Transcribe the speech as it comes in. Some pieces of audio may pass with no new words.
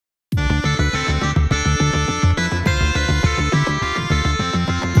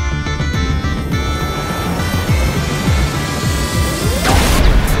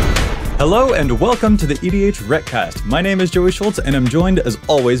Hello and welcome to the EDHRECast. My name is Joey Schultz and I'm joined as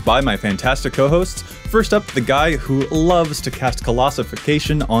always by my fantastic co-hosts. First up, the guy who loves to cast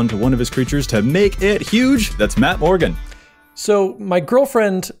Colossification onto one of his creatures to make it huge. That's Matt Morgan. So my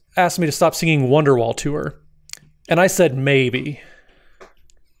girlfriend asked me to stop singing Wonderwall to her, and I said maybe.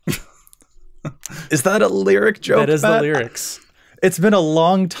 Is that a lyric joke, That is Matt? the lyrics. It's been a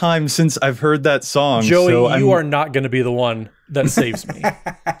long time since I've heard that song. Joey, so you are not going to be the one that saves me.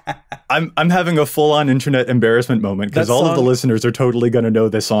 I'm having a full-on internet embarrassment moment because all of the listeners are totally going to know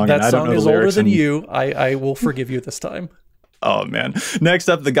this song, and I don't know the lyrics. That song is older than you. I will forgive you this time. Oh, man. Next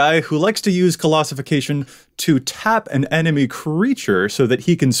up, the guy who likes to use Colossification to tap an enemy creature so that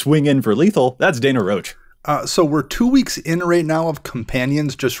he can swing in for lethal. That's Dana Roach. So we're 2 weeks in right now of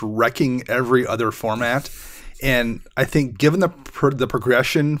Companions just wrecking every other format. And I think given the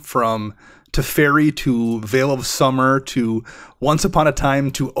progression from Teferi to Veil of Summer to Once Upon a Time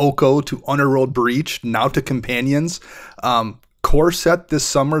to Oko to Underworld Breach, now to Companions, Core Set this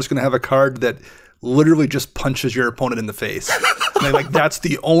summer is going to have a card that literally just punches your opponent in the face. And like that's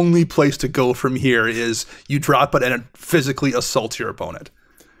the only place to go from here is you drop it and it physically assaults your opponent.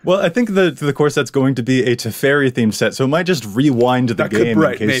 Well, I think the core set's going to be a Teferi themed set, so it might just rewind the game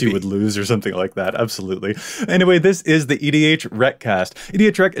in case you would lose or something like that. Absolutely. Anyway, this is the EDHRECast.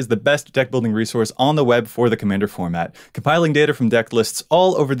 EDHREC is the best deck building resource on the web for the Commander format, compiling data from deck lists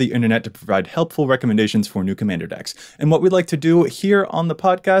all over the internet to provide helpful recommendations for new Commander decks. And what we'd like to do here on the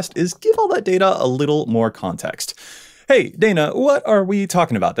podcast is give all that data a little more context. Hey, Dana, what are we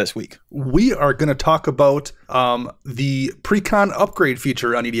talking about this week? We are going to talk about the Precon Upgrade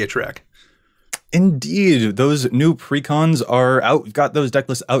Feature on EDHREC. Indeed, those new precons are out. We've got those deck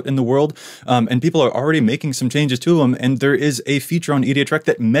lists out in the world, and people are already making some changes to them. And there is a feature on EDHREC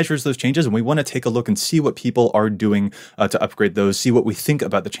that measures those changes, and we want to take a look and see what people are doing to upgrade those, see what we think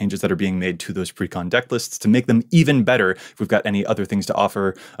about the changes that are being made to those precon deck lists to make them even better. If we've got any other things to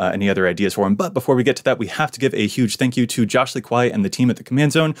offer, any other ideas for them. But before we get to that, we have to give a huge thank you to Josh Lee and the team at the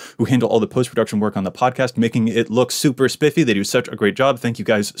Command Zone who handle all the post-production work on the podcast, making it look super spiffy. They do such a great job. Thank you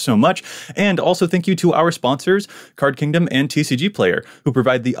guys so much. And also thank you to our sponsors, Card Kingdom and TCG Player, who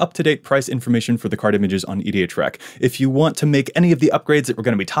provide the up-to-date price information for the card images on EDHREC. If you want to make any of the upgrades that we're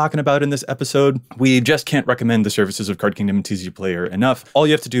going to be talking about in this episode, we just can't recommend the services of Card Kingdom and TCG Player enough. All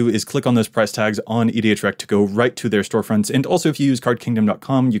you have to do is click on those price tags on EDHREC to go right to their storefronts. And also, if you use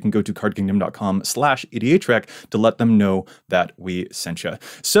cardkingdom.com, you can go to cardkingdom.com/EDHREC to let them know that we sent you.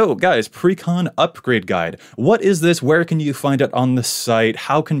 So, guys, Precon Upgrade Guide. What is this? Where can you find it on the site?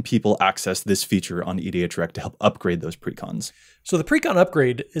 How can people access this feature on EDHREC to help upgrade those precons? So the Precon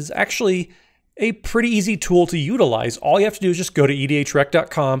Upgrade is actually a pretty easy tool to utilize. All you have to do is just go to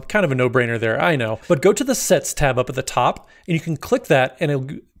edhrec.com. Kind of a no-brainer there, I know. But go to the Sets tab up at the top, and you can click that, and it'll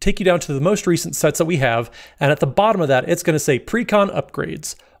take you down to the most recent sets that we have. And at the bottom of that, it's going to say Precon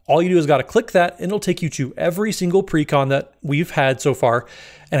Upgrades. All you do is got to click that, and it'll take you to every single precon that we've had so far,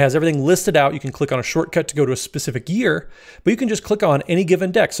 and has everything listed out. You can click on a shortcut to go to a specific year, but you can just click on any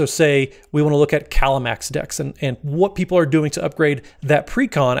given deck. So say we want to look at Calamax decks and what people are doing to upgrade that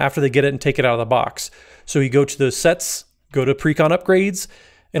precon after they get it and take it out of the box. So you go to the sets, go to Precon Upgrades,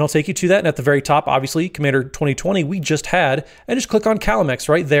 and I'll take you to that. And at the very top, obviously, Commander 2020 we just had, and just click on Calamax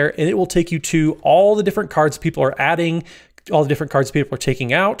right there, and it will take you to all the different cards people are adding, all the different cards people are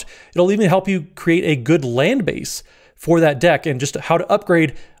taking out. It'll even help you create a good land base for that deck and just how to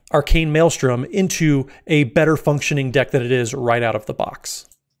upgrade Arcane Maelstrom into a better functioning deck than it is right out of the box.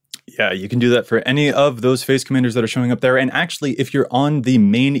 Yeah, you can do that for any of those phase commanders that are showing up there. And actually, if you're on the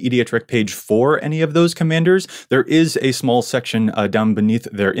main EDHREC page for any of those commanders, there is a small section down beneath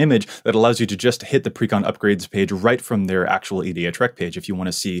their image that allows you to just hit the Precon Upgrades page right from their actual EDHREC page if you want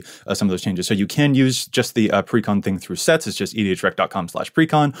to see some of those changes. So you can use just the Precon thing through sets. It's just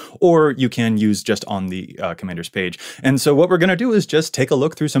edhrec.com/precon, or you can use just on the commanders page. And so what we're going to do is just take a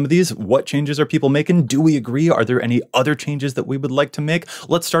look through some of these. What changes are people making? Do we agree? Are there any other changes that we would like to make?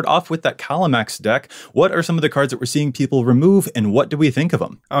 Let's start off with that Calamax deck. What are some of the cards that we're seeing people remove, and what do we think of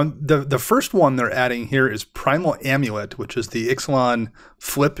them? The first one they're adding here is Primal Amulet, which is the Ixalan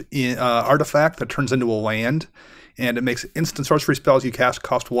flip artifact that turns into a land, and it makes instant sorcery spells you cast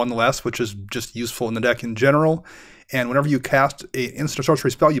cost 1 less, which is just useful in the deck in general. And whenever you cast an instant sorcery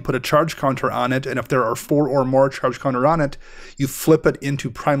spell, you put a charge counter on it, and if there are 4 or more charge counter on it, you flip it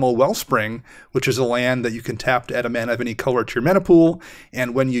into Primal Wellspring, which is a land that you can tap to add a mana of any color to your mana pool,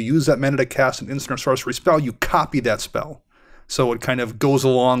 and when you use that mana to cast an instant sorcery spell, you copy that spell. So it kind of goes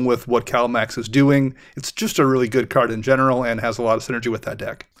along with what Calamax is doing. It's just a really good card in general and has a lot of synergy with that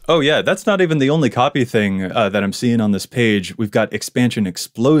deck. Oh yeah, that's not even the only copy thing that I'm seeing on this page. We've got Expansion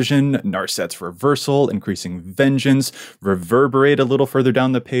Explosion, Narset's Reversal, Increasing Vengeance, Reverberate a little further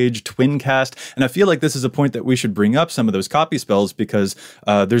down the page, Twin Cast, and I feel like this is a point that we should bring up some of those copy spells because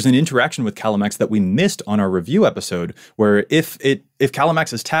there's an interaction with Calamax that we missed on our review episode, where if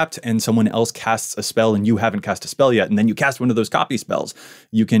Calamax is tapped and someone else casts a spell and you haven't cast a spell yet, and then you cast one of those copy spells,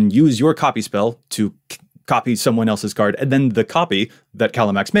 you can use your copy spell to copy someone else's card, and then the copy that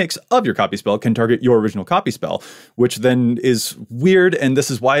Calamax makes of your copy spell can target your original copy spell, which then is weird, and this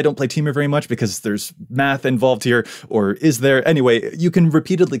is why I don't play Temur very much, because there's math involved here, or is there? Anyway, you can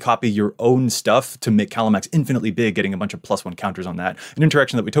repeatedly copy your own stuff to make Calamax infinitely big, getting a bunch of +1 counters on that. An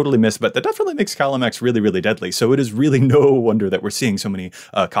interaction that we totally missed, but that definitely makes Calamax really, really deadly, so it is really no wonder that we're seeing so many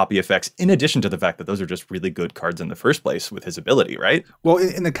copy effects, in addition to the fact that those are just really good cards in the first place with his ability, right? Well,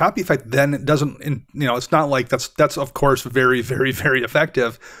 in the copy effect, then it doesn't, it's not like that's of course very, very, very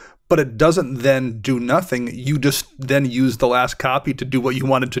effective, but it doesn't then do nothing. You just then use the last copy to do what you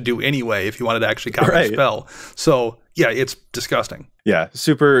wanted to do anyway, if you wanted to actually copy a spell. So yeah, it's disgusting. Yeah,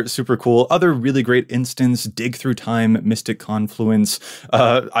 super, super cool. Other really great instance, Dig Through Time, Mystic Confluence.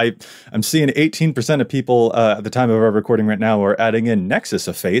 I'm seeing 18% of people at the time of our recording right now are adding in Nexus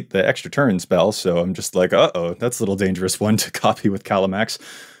of Fate, the extra turn spell. So I'm just like, uh-oh, that's a little dangerous one to copy with Calamax.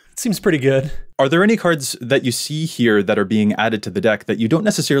 It seems pretty good. Are there any cards that you see here that are being added to the deck that you don't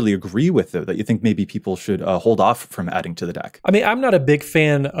necessarily agree with, though, that you think maybe people should hold off from adding to the deck? I mean, I'm not a big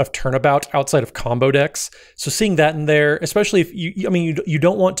fan of Turnabout outside of combo decks. So seeing that in there, especially if you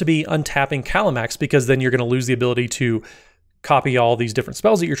don't want to be untapping Calamax, because then you're going to lose the ability to copy all these different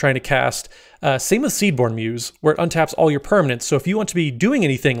spells that you're trying to cast. Same with Seedborn Muse, where it untaps all your permanents. So if you want to be doing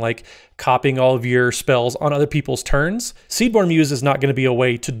anything like copying all of your spells on other people's turns, Seedborn Muse is not going to be a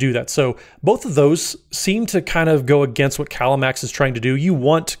way to do that. So both of those seem to kind of go against what Calamax is trying to do. You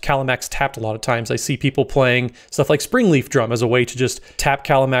want Calamax tapped a lot of times. I see people playing stuff like Springleaf Drum as a way to just tap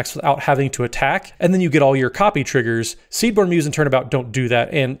Calamax without having to attack, and then you get all your copy triggers. Seedborn Muse and Turnabout don't do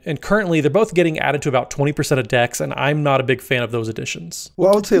that, and currently they're both getting added to about 20% of decks, and I'm not a big fan of those additions.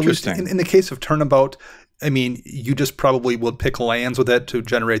 Well, I would say at least in the case of Turnabout, I mean, you just probably would pick lands with it to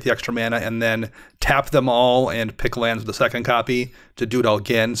generate the extra mana and then tap them all and pick lands with the second copy to do it all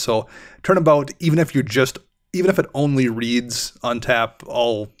again. So Turnabout, even if it only reads untap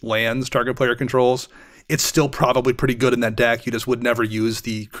all lands target player controls, it's still probably pretty good in that deck. You just would never use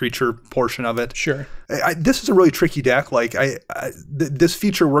the creature portion of it. Sure. This is a really tricky deck. Like this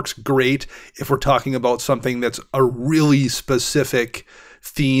feature works great if we're talking about something that's a really specific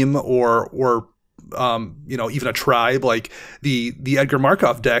theme or even a tribe. Like the Edgar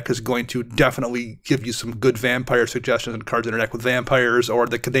Markov deck is going to definitely give you some good vampire suggestions and cards in a deck with vampires, or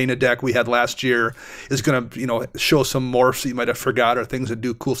the Cadena deck we had last year is going to show some morphs that you might have forgot, or things that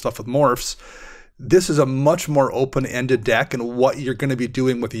do cool stuff with morphs. This is a much more open-ended deck, and what you're going to be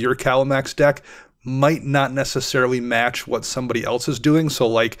doing with your Calamax deck might not necessarily match what somebody else is doing. So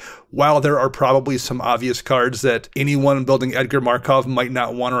like, while there are probably some obvious cards that anyone building Edgar Markov might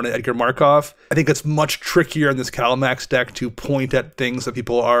not want to run an Edgar Markov, I think it's much trickier in this Calamax deck to point at things that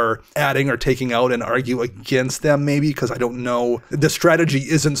people are adding or taking out and argue against them, maybe, because I don't know. The strategy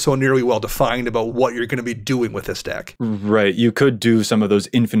isn't so nearly well defined about what you're going to be doing with this deck. Right. You could do some of those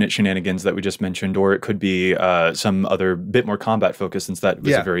infinite shenanigans that we just mentioned, or it could be some other bit more combat focused, since that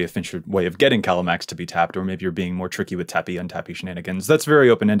was a very efficient way of getting Calamax to be tapped, or maybe you're being more tricky with tappy untappy shenanigans. That's very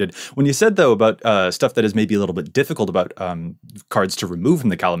open-ended. When you said, though, about stuff that is maybe a little bit difficult about cards to remove from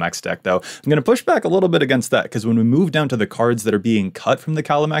the Calamax deck, though, I'm going to push back a little bit against that, because when we move down to the cards that are being cut from the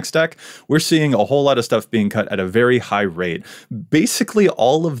Calamax deck, we're seeing a whole lot of stuff being cut at a very high rate. Basically,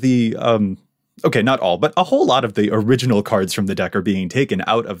 all of the okay, not all, but a whole lot of the original cards from the deck are being taken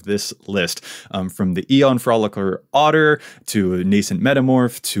out of this list, from the Eon Frolicker Otter to Nascent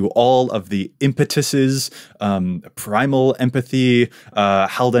Metamorph to all of the Impetuses, Primal Empathy,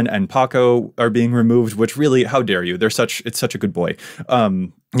 Halden and Paco are being removed, which really, how dare you? It's such a good boy.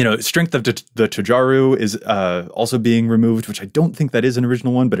 Strength of the Tajaru is also being removed, which I don't think that is an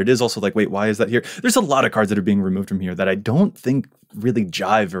original one, but it is also like, wait, why is that here? There's a lot of cards that are being removed from here that I don't think really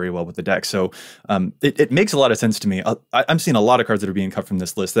jive very well with the deck. So it makes a lot of sense to me. I'm seeing a lot of cards that are being cut from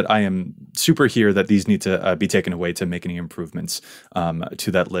this list that I am super here that these need to be taken away to make any improvements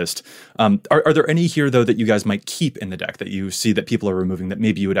to that list. Are there any here, though, that you guys might keep in the deck that you see that people are removing that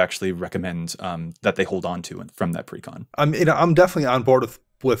maybe you would actually recommend that they hold on to from that precon? I'm definitely on board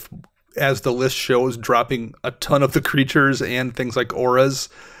with, as the list shows, dropping a ton of the creatures and things like auras.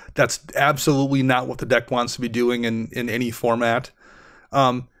 That's absolutely not what the deck wants to be doing in any format.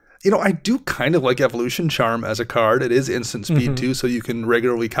 I do kind of like Evolution Charm as a card. It is instant speed too, so you can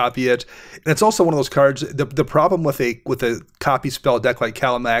regularly copy it. And it's also one of those cards. The problem with a copy spell deck like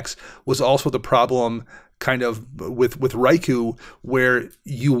Calamax was also the problem kind of with Raikou, where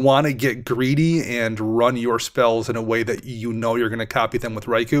you want to get greedy and run your spells in a way that you're going to copy them with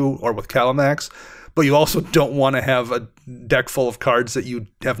Raikou or with Calamax. But you also don't want to have a deck full of cards that you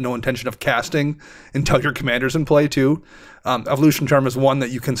have no intention of casting until your commander's in play too. Evolution Charm is one that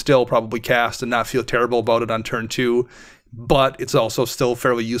you can still probably cast and not feel terrible about it on turn 2, but it's also still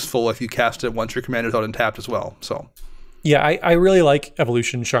fairly useful if you cast it once your commander's out and tapped as well. So, yeah, I really like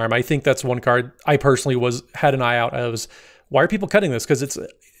Evolution Charm. I think that's one card I personally had an eye out as, why are people cutting this? Because it's,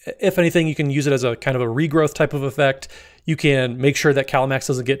 if anything, you can use it as a kind of a regrowth type of effect. You can make sure that Calamax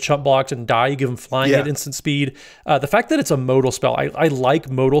doesn't get chump blocked and die. You give him flying at instant speed. The fact that it's a modal spell, I like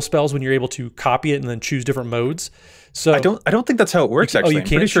modal spells when you're able to copy it and then choose different modes. So I don't think that's how it works. Actually, you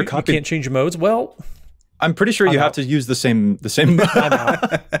can't. You can't change modes. Well, I'm pretty sure you have to use the same.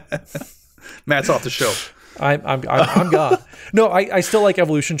 Matt's off the show. I'm gone. No, I still like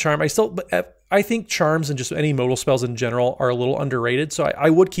Evolution Charm. I think charms and just any modal spells in general are a little underrated. So I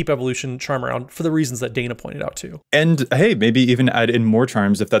would keep Evolution Charm around for the reasons that Dana pointed out too. And hey, maybe even add in more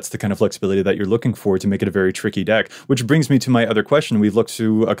charms if that's the kind of flexibility that you're looking for to make it a very tricky deck. Which brings me to my other question. We've looked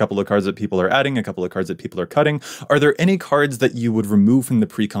through a couple of cards that people are adding, a couple of cards that people are cutting. Are there any cards that you would remove from the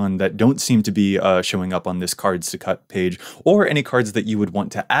Precon that don't seem to be showing up on this cards to cut page, or any cards that you would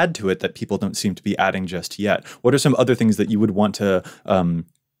want to add to it that people don't seem to be adding just yet? What are some other things that you would want to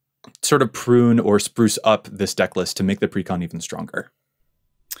sort of prune or spruce up this deck list to make the Precon even stronger?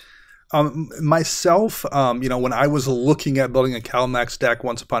 Myself, when I was looking at building a Calamax deck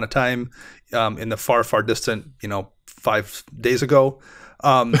once upon a time, in the far, far distant, 5 days ago,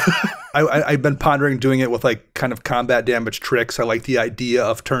 I've been pondering doing it with like kind of combat damage tricks. I like the idea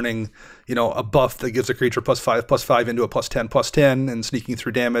of turning, a buff that gives a creature +5/+5 into a +10/+10 and sneaking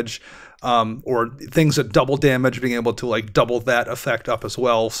through damage, or things that double damage, being able to like double that effect up as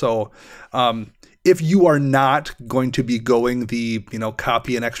well. So, if you are not going to be going the,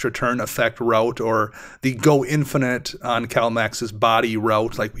 copy an extra turn effect route or the go infinite on Calamax's body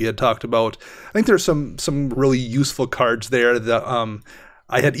route, like we had talked about, I think there's some really useful cards there that,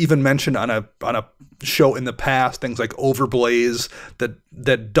 I had even mentioned on a show in the past, things like Overblaze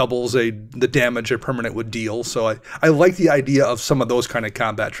that doubles the damage a permanent would deal. So I like the idea of some of those kind of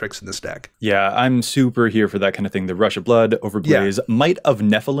combat tricks in this deck. Yeah, I'm super here for that kind of thing. The Rush of Blood, Overblaze, Might of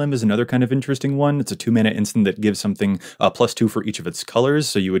Nephilim is another kind of interesting one. It's a 2-mana instant that gives something +2 for each of its colors.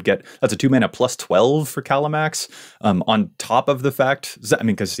 So you would get, that's a 2-mana +12 for Calamax, on top of the fact,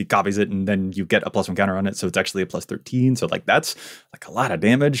 because he copies it and then you get a +1 counter on it. So it's actually a +13. So like that's like a lot of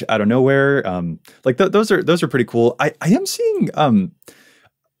damage out of nowhere. Those are pretty cool. I am seeing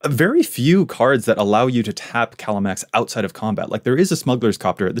very few cards that allow you to tap Calamax outside of combat. Like there is a Smuggler's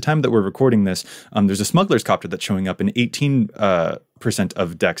Copter. At the time that we're recording this, there's a Smuggler's Copter that's showing up in 18%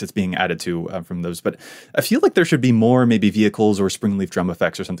 of decks it's being added to from those. But I feel like there should be more maybe vehicles or Springleaf Drum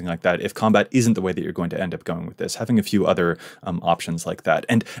effects or something like that if combat isn't the way that you're going to end up going with this. Having a few other options like that.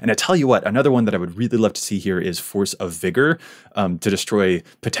 And I tell you what, another one that I would really love to see here is Force of Vigor to destroy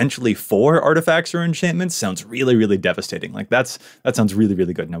potentially 4 artifacts or enchantments. Sounds really, really devastating. Like that sounds really,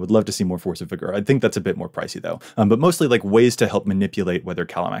 really good. And I would love to see more Force of Vigor. I think that's a bit more pricey though. But mostly like ways to help manipulate whether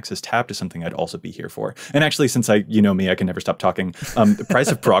Calamax is tapped is something I'd also be here for. And actually, since I can never stop talking. Price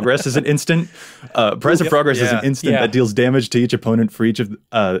of Progress is an instant. Price of Progress is an instant that deals damage to each opponent for each of,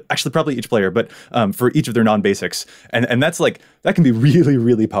 actually probably each player, but for each of their non-basics. And that's like, that can be really,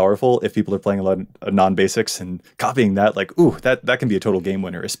 really powerful if people are playing a lot of non-basics, and copying that, like, ooh, that can be a total game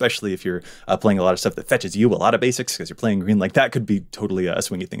winner, especially if you're playing a lot of stuff that fetches you a lot of basics because you're playing green. Like that could be totally a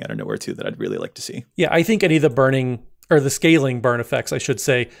swingy thing out of nowhere too that I'd really like to see. Yeah, I think any of the burning, or the scaling burn effects, I should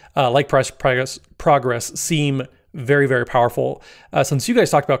say, like Price of Progress seem very, very powerful. Since you guys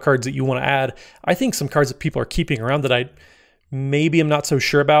talked about cards that you want to add, I think some cards that people are keeping around that I maybe am not so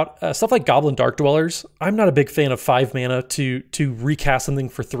sure about. Stuff like Goblin Dark Dwellers. I'm not a big fan of 5 mana to recast something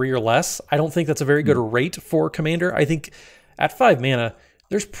for 3 or less. I don't think that's a very good rate for Commander. I think at 5 mana,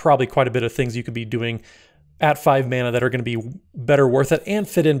 there's probably quite a bit of things you could be doing at 5 mana that are going to be better worth it and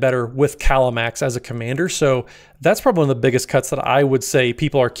fit in better with Calamax as a commander. So that's probably one of the biggest cuts that I would say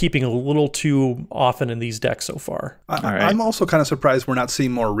people are keeping a little too often in these decks so far. I'm also kind of surprised we're not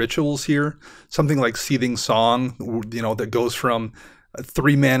seeing more rituals here. Something like Seething Song, that goes from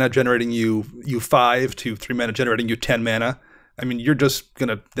 3 mana generating you 5 to 3 mana generating you 10 mana. I mean, you're just going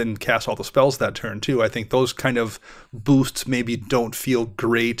to then cast all the spells that turn too. I think those kind of boosts maybe don't feel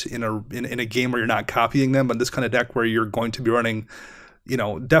great in a game where you're not copying them, but this kind of deck where you're going to be running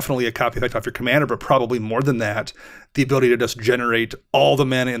definitely a copy effect off your commander, but probably more than that, the ability to just generate all the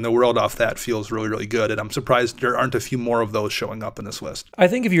mana in the world off that feels really, really good. And I'm surprised there aren't a few more of those showing up in this list. I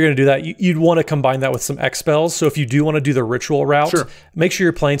think if you're going to do that, you'd want to combine that with some X spells. So if you do want to do the ritual route, make sure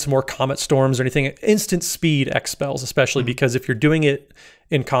you're playing some more Comet Storms or anything, instant speed X spells, especially because if you're doing it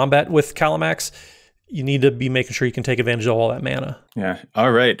in combat with Calamax, you need to be making sure you can take advantage of all that mana. Yeah.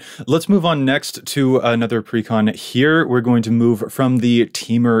 All right. Let's move on next to another precon. Here, we're going to move from the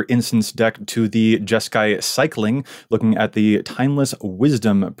Teamer instance deck to the Jeskai Cycling, looking at the Timeless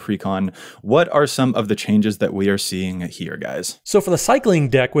Wisdom precon. What are some of the changes that we are seeing here, guys? So for the Cycling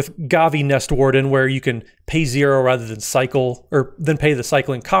deck with Gavi Nest Warden, where you can pay 0 rather than cycle, or then pay the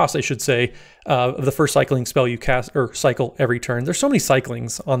cycling cost, I should say, of the first cycling spell you cast or cycle every turn. There's so many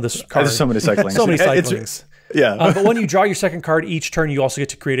cyclings on this card. There's so many cyclings. So many cyclings. Yeah. But when you draw your second card each turn, you also get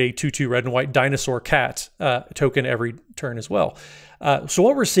to create a 2/2 red and white dinosaur cat token every turn as well. So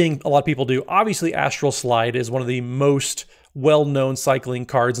what we're seeing a lot of people do, obviously Astral Slide is one of the most well-known cycling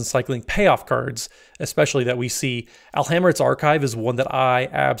cards and cycling payoff cards, especially that we see. Alhammarret's Archive is one that I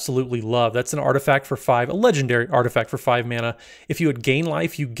absolutely love. That's an artifact for 5, a legendary artifact for 5 mana. If you would gain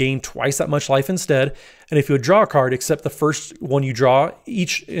life, you gain twice that much life instead. And if you would draw a card, except the first one you draw,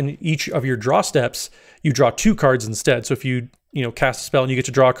 in each of your draw steps, you draw 2 cards instead. So if you cast a spell and you get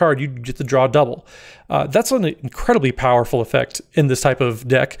to draw a card, you get to draw double. That's an incredibly powerful effect in this type of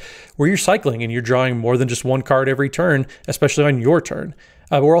deck where you're cycling and you're drawing more than just 1 card every turn, especially on your turn.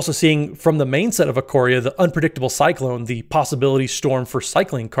 We're also seeing from the main set of Ikoria, the Unpredictable Cyclone, the Possibility Storm for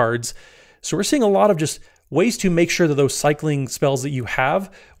cycling cards. So we're seeing a lot of just ways to make sure that those cycling spells that you have,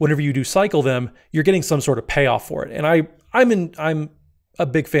 whenever you do cycle them, you're getting some sort of payoff for it. And I'm a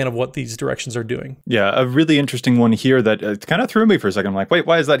big fan of what these directions are doing. Yeah, a really interesting one here that kind of threw me for a second. I'm like, wait,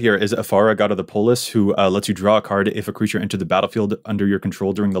 why is that here? Is Afara, God of the Polis, who lets you draw a card if a creature entered the battlefield under your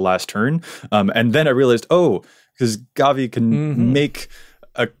control during the last turn. And then I realized, because Gavi can make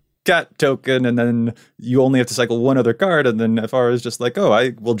a cat token, and then you only have to cycle 1 other card, and then Afara is just like,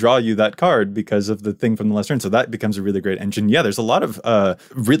 I will draw you that card because of the thing from the last turn. So that becomes a really great engine. Yeah, there's a lot of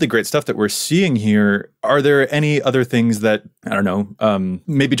really great stuff that we're seeing here. Are there any other things that, I don't know,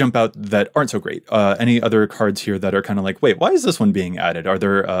 maybe jump out that aren't so great? Any other cards here that are kind of like, wait, why is this one being added? Are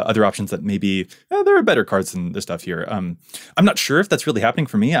there other options that maybe there are better cards than this stuff here? I'm not sure if that's really happening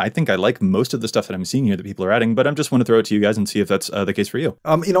for me. I think I like most of the stuff that I'm seeing here that people are adding, but I just want to throw it to you guys and see if that's the case for you.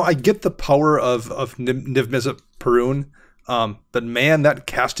 I get the power of Niv-Mizzet Perun, but man, that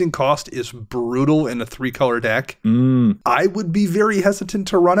casting cost is brutal in a 3-color deck. I would be very hesitant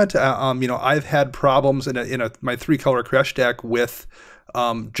to run it. I've had problems in my 3-color Kresh deck with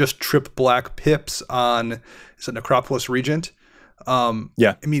just trip black pips on, is it Necropolis Regent?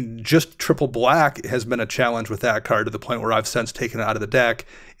 Yeah. I mean, just triple black has been a challenge with that card to the point where I've since taken it out of the deck.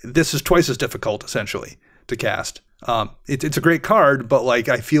 This is twice as difficult, essentially, to cast. It's a great card, but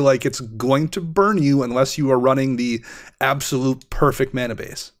I feel like it's going to burn you unless you are running the absolute perfect mana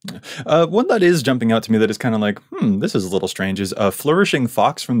base. One that is jumping out to me that is kind of like, this is a little strange, is Flourishing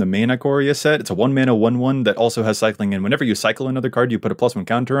Fox from the main Ikoria set. It's a 1-mana 1/1 that also has cycling, and whenever you cycle another card, you put a +1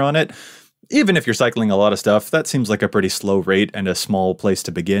 counter on it. Even if you're cycling a lot of stuff, that seems like a pretty slow rate and a small place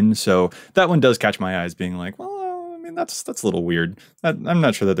to begin. So that one does catch my eyes, being like, well, that's a little weird. I'm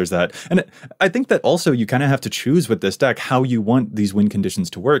not sure that there's that. And I think that also you kind of have to choose with this deck how you want these win conditions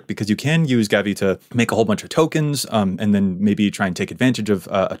to work, because you can use Gavi to make a whole bunch of tokens and then maybe try and take advantage of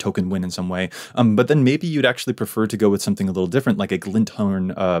a token win in some way. But then maybe you'd actually prefer to go with something a little different, like a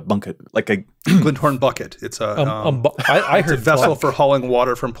Glinthorn bucket, like a Glinthorn bucket. It's I heard vessel for hauling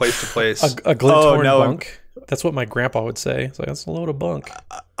water from place to place. A Glinthorn bunk. That's what my grandpa would say. It's like, that's a load of bunk.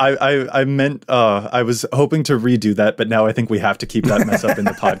 I meant, I was hoping to redo that, but now I think we have to keep that mess up in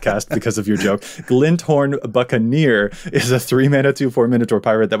the podcast because of your joke. Glinthorn Buccaneer is a 3-mana 2/4 Minotaur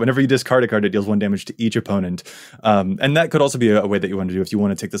pirate that whenever you discard a card, it deals 1 damage to each opponent. And that could also be a way that you want to do if you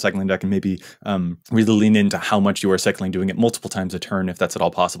want to take the cycling deck and maybe really lean into how much you are cycling, doing it multiple times a turn, if that's at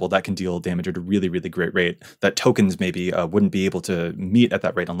all possible. That can deal damage at a really, really great rate that tokens maybe wouldn't be able to meet at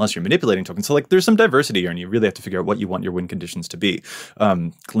that rate unless you're manipulating tokens. So there's some diversity here, and you really have to figure out what you want your win conditions to be.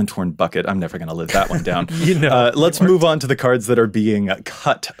 Glinthorn Bucket, I'm never going to live that one down. Let's move on to the cards that are being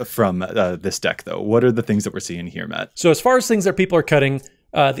cut from this deck, though. What are the things that we're seeing here, Matt? So as far as things that people are cutting,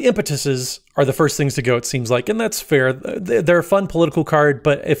 the impetuses are the first things to go, it seems like, and that's fair. They're a fun political card,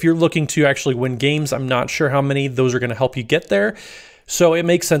 but if you're looking to actually win games, I'm not sure how many those are going to help you get there. So it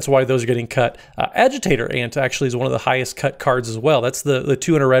makes sense why those are getting cut. Agitator Ant actually is one of the highest cut cards as well. That's the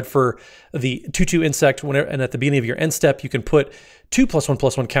 2 and a red for the 2/2 insect. And at the beginning of your end step, you can put 2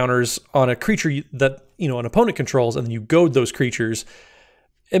 +1/+1 counters on a creature that an opponent controls, and then you goad those creatures.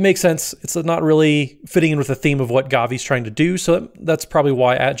 it makes sense. It's not really fitting in with the theme of what Gavi's trying to do. So that's probably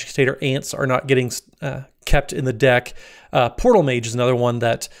why Agitator Ants are not getting kept in the deck. Portal Mage is another one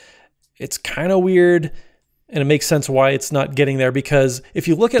that it's kind of weird, and it makes sense why it's not getting there, because if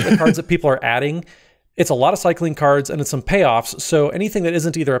you look at the cards that people are adding, it's a lot of cycling cards and it's some payoffs. So anything that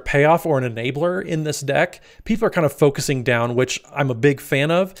isn't either a payoff or an enabler in this deck, people are kind of focusing down, which I'm a big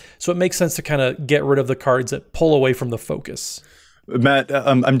fan of. So it makes sense to kind of get rid of the cards that pull away from the focus. Matt,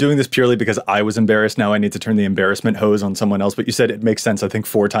 I'm doing this purely because I was embarrassed. Now I need to turn the embarrassment hose on someone else. But you said it makes sense, I think,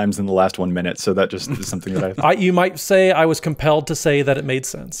 4 times in the last 1 minute. So that just is something that you might say I was compelled to say that it made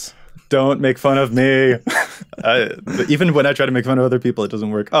sense. Don't make fun of me. Even when I try to make fun of other people, it doesn't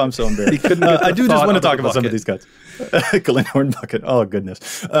work. Oh, I'm so embarrassed. I do just want to talk about some of these cards. Glenhorn Bucket. Oh,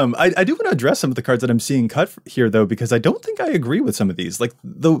 goodness. I do want to address some of the cards that I'm seeing cut here, though, because I don't think I agree with some of these. Like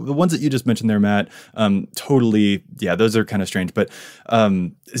the ones that you just mentioned there, Matt, totally, yeah, those are kind of strange. But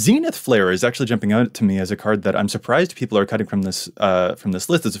Zenith Flare is actually jumping out to me as a card that I'm surprised people are cutting from this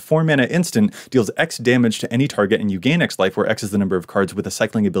list. It's a 4-mana instant, deals X damage to any target, and you gain X life, where X is the number of cards with a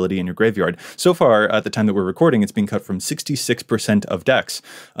cycling ability in your graveyard. So far, at the time that we're recording, it's being cut from 66% of decks.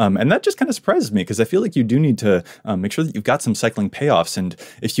 And that just kind of surprises me, because I feel like you do need to make sure that you've got some cycling payoffs. And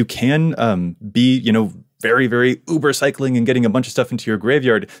if you can be, you know, very, very uber cycling and getting a bunch of stuff into your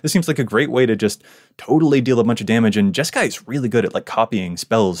graveyard, this seems like a great way to just totally deal a bunch of damage. And Jeskai is really good at like copying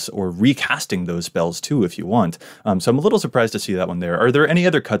spells or recasting those spells too, if you want. So I'm a little surprised to see that one there. Are there any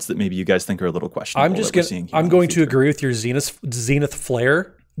other cuts that maybe you guys think are a little questionable? I'm going to agree with your Zenith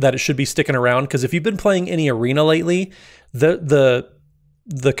Flare that it should be sticking around, because if you've been playing any arena lately, the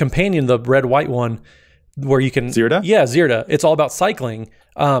companion, the red-white one, where you can Zirda? Yeah, Zirda. It's all about cycling.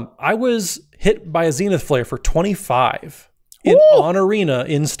 I was hit by a Zenith Flare for 25 on arena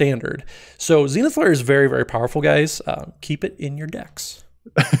in standard. So Zenith Flare is very, very powerful, guys. Keep it in your decks.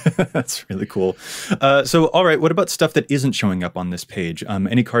 That's really cool. So, all right, what about stuff that isn't showing up on this page?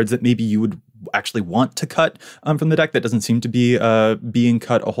 Any cards that maybe you would actually want to cut from the deck that doesn't seem to be being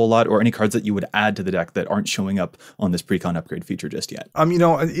cut a whole lot, or any cards that you would add to the deck that aren't showing up on this Precon upgrade feature just yet? You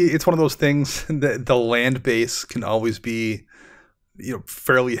know, it's one of those things that the land base can always be, you know,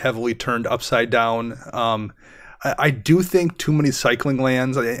 fairly heavily turned upside down. I do think too many cycling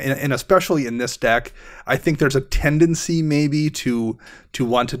lands, and especially in this deck, I think there's a tendency maybe to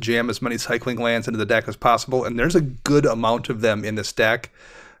want to jam as many cycling lands into the deck as possible, and there's a good amount of them in this deck,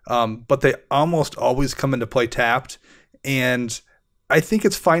 but they almost always come into play tapped, and I think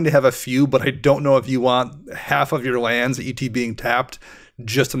it's fine to have a few, but I don't know if you want half of your lands, ET being tapped,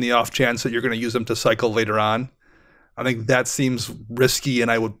 just in the off chance that you're going to use them to cycle later on. I think that seems risky, and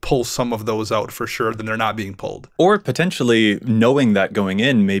I would pull some of those out for sure, then they're not being pulled. Or potentially knowing that going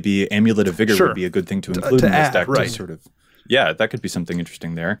in, maybe Amulet of Vigor would be a good thing to include in this deck. Right. To sort of, yeah, that could be something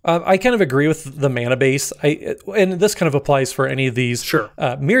interesting there. I kind of agree with the mana base, and this kind of applies for any of these. Sure.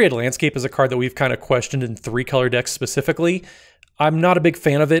 Myriad Landscape is a card that we've kind of questioned in 3-color decks specifically. I'm not a big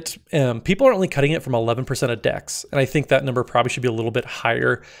fan of it. People are only cutting it from 11% of decks, and I think that number probably should be a little bit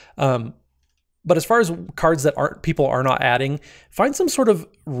higher. But as far as cards that people are not adding, find some sort of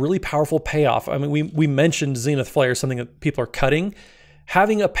really powerful payoff. I mean, we mentioned Zenith Flare, something that people are cutting.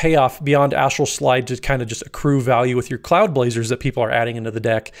 Having a payoff beyond Astral Slide to kind of just accrue value with your Cloud Blazers that people are adding into the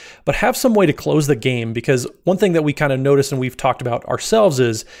deck, but have some way to close the game, because one thing that we kind of noticed and we've talked about ourselves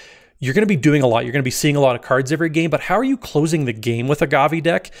is you're going to be doing a lot. You're going to be seeing a lot of cards every game, but how are you closing the game with a Gavi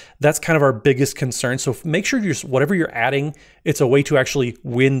deck? That's kind of our biggest concern. So make sure whatever you're adding, it's a way to actually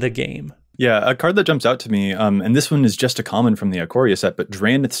win the game. Yeah, a card that jumps out to me, and this one is just a common from the Ikoria set, but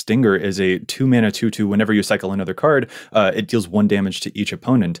Drannith Stinger is a 2-mana 2/2. Whenever you cycle another card, it deals 1 damage to each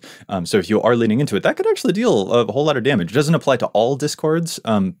opponent. So if you are leaning into it, that could actually deal a whole lot of damage. It doesn't apply to all discards,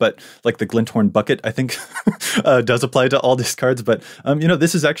 but like the Glinthorn Bucket, I think, does apply to all discards. But, you know,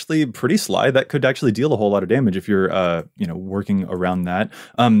 this is actually pretty sly. That could actually deal a whole lot of damage if you're, you know, working around that.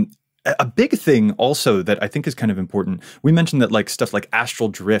 A big thing also that I think is kind of important, we mentioned that like stuff like Astral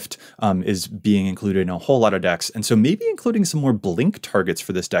Drift is being included in a whole lot of decks, and so maybe including some more blink targets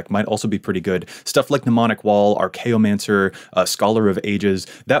for this deck might also be pretty good. Stuff like Mnemonic Wall, Archaeomancer, Scholar of Ages.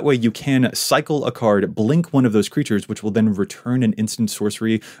 That way you can cycle a card, blink one of those creatures, which will then return an instant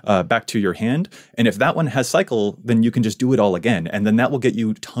sorcery back to your hand, and if that one has cycle, then you can just do it all again, and then that will get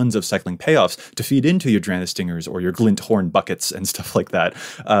you tons of cycling payoffs to feed into your Drannith Stingers or your Glinthorn Buckets and stuff like that.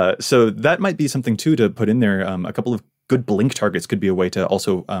 So that might be something too to put in there. A couple of good blink targets could be a way to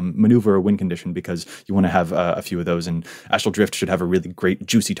also maneuver a win condition, because you want to have a few of those, and Astral Drift should have a really great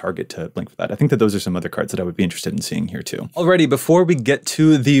juicy target to blink with that. I think that those are some other cards that I would be interested in seeing here too. Alrighty, before we get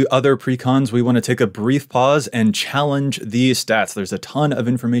to the other precons, we want to take a brief pause and challenge the stats. There's a ton of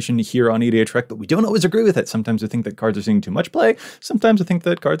information here on EDHREC, but we don't always agree with it. Sometimes we think that cards are seeing too much play. Sometimes we think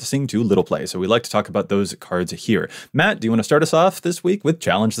that cards are seeing too little play. So we like to talk about those cards here. Matt, do you want to start us off this week with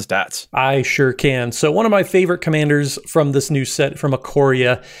Challenge the Stats? I sure can. So one of my favorite commanders from this new set from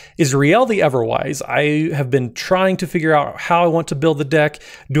Ikoria is Riel the Everwise. I have been trying to figure out how I want to build the deck.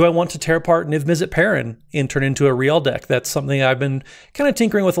 Do I want to tear apart Niv Mizzet Perrin and turn into a Riel deck? That's something I've been kind of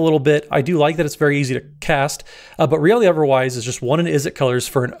tinkering with a little bit. I do like that it's very easy to cast, but Riel the Everwise is just 1 in Izzet colors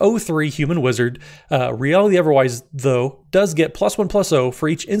for an 0/3 human wizard. Riel the Everwise, though, does get +1/+0 for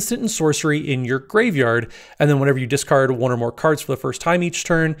each instant and sorcery in your graveyard, and then whenever you discard 1 or more cards for the first time each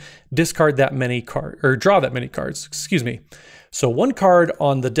turn, discard that many cards, or draw that many cards, excuse me. So 1 card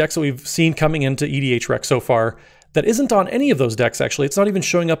on the decks that we've seen coming into EDHREC so far that isn't on any of those decks, actually, it's not even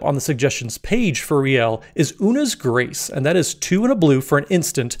showing up on the suggestions page for Riel, is Una's Grace, and that is 2 in a blue for an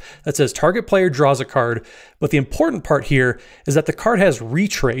instant that says target player draws a card. But the important part here is that the card has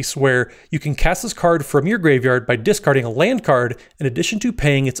Retrace, where you can cast this card from your graveyard by discarding a land card in addition to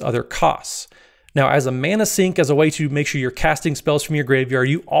paying its other costs. Now, as a mana sink, as a way to make sure you're casting spells from your graveyard,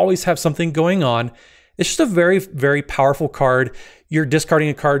 you always have something going on. It's just a very, very powerful card. You're discarding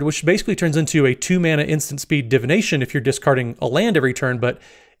a card, which basically turns into a 2-mana instant speed divination if you're discarding a land every turn. But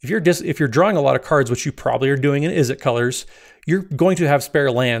if you're drawing a lot of cards, which you probably are doing in Izzet colors, you're going to have spare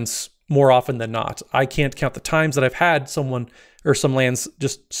lands more often than not. I can't count the times that I've had some lands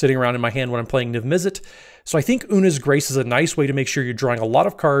just sitting around in my hand when I'm playing Niv Mizzet. So I think Una's Grace is a nice way to make sure you're drawing a lot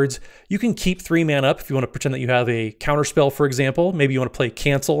of cards. You can keep 3 mana up if you want to pretend that you have a counter spell, for example. Maybe you want to play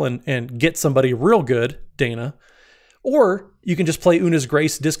Cancel and get somebody real good, Dana. Or you can just play Una's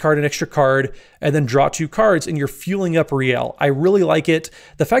Grace, discard an extra card, and then draw 2 cards, and you're fueling up Riel. I really like it.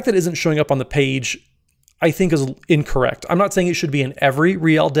 The fact that it isn't showing up on the page, I think, is incorrect. I'm not saying it should be in every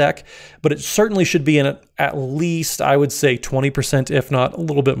Riel deck, but it certainly should be in at least, I would say, 20%, if not a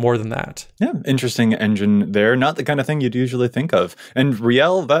little bit more than that. Yeah, interesting engine there. Not the kind of thing you'd usually think of. And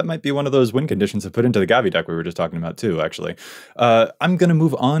Riel, that might be one of those win conditions to put into the Gavi deck we were just talking about too, actually. I'm going to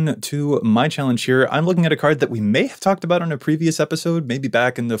move on to my challenge here. I'm looking at a card that we may have talked about on a previous episode, maybe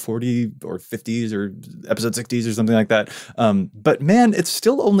back in the 40 or 50s or episode 60s or something like that. But man, it's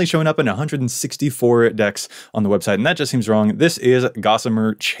still only showing up in 164 decks on the website, and that just seems wrong. This is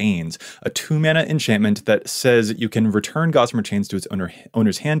Gossamer Chains, a 2-mana enchantment that says you can return Gossamer Chains to its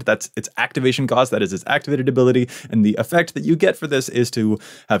owner's hand. That's its activation cost. That is its activated ability. And the effect that you get for this is to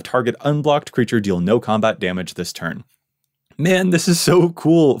have target unblocked creature deal no combat damage this turn. Man, this is so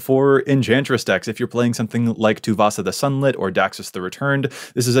cool for Enchantress decks. If you're playing something like Tuvasa the Sunlit or Daxus the Returned,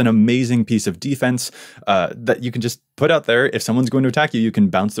 this is an amazing piece of defense that you can just put out there. If someone's going to attack you, you can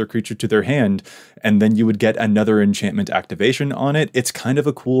bounce their creature to their hand, and then you would get another enchantment activation on it. It's kind of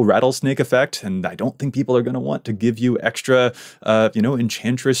a cool rattlesnake effect, and I don't think people are going to want to give you extra,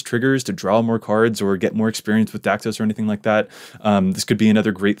 Enchantress triggers to draw more cards or get more experience with Daxus or anything like that. This could be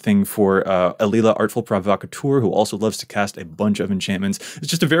another great thing for Alila Artful Provocateur, who also loves to cast a bunch of enchantments. It's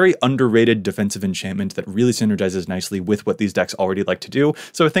just a very underrated defensive enchantment that really synergizes nicely with what these decks already like to do.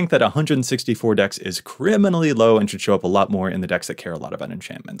 So I think that 164 decks is criminally low and should show up a lot more in the decks that care a lot about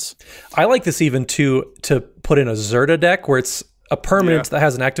enchantments. I like this even to put in a Zerta deck where it's a permanent that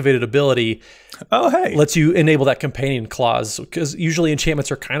has an activated ability. Oh, hey. Lets you enable that companion clause, because usually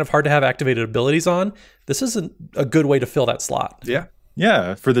enchantments are kind of hard to have activated abilities on. This is a good way to fill that slot. Yeah.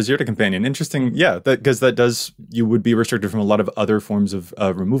 Yeah, for the Zerta Companion. Interesting. Yeah, because that does, you would be restricted from a lot of other forms of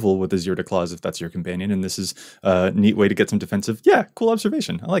removal with the Zerta clause if that's your companion. And this is a neat way to get some defensive. Yeah, cool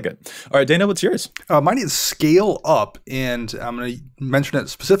observation. I like it. All right, Dana, what's yours? Mine is Scale Up, and I'm going to mention it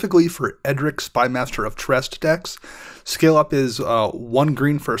specifically for EDHREC Spymaster of Trest decks. Scale Up is 1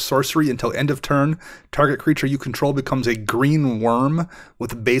 green for a sorcery until end of turn. Target creature you control becomes a green worm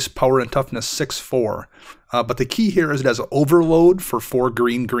with base power and toughness 6/4. But the key here is it has Overload for 4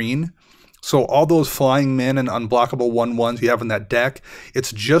 green. So all those flying men and unblockable 1/1s you have in that deck,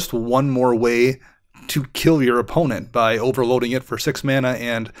 it's just one more way to kill your opponent by overloading it for 6 mana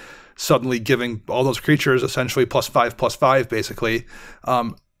and suddenly giving all those creatures essentially +5/+5 basically.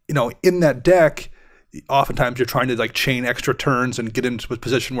 In that deck, oftentimes you're trying to like chain extra turns and get into a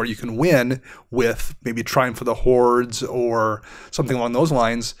position where you can win with maybe trying for the hordes or something along those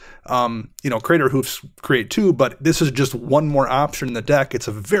lines. Crater Hoof's great too, but this is just one more option in the deck. It's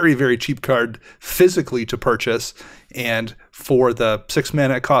a very, very cheap card physically to purchase, and for the 6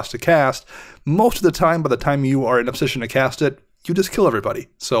 mana it costs to cast, most of the time, by the time you are in a position to cast it, you just kill everybody.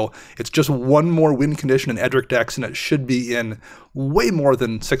 So it's just one more win condition in EDHREC decks, and it should be in way more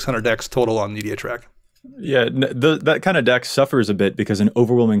than 600 decks total on EDHREC. Yeah, that kind of deck suffers a bit because an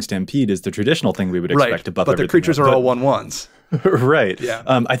overwhelming stampede is the traditional thing we would expect to buff but the creatures are all 1/1s. Right. Yeah.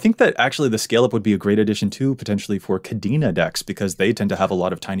 I think that actually the scale up would be a great addition too, potentially for Kadena decks, because they tend to have a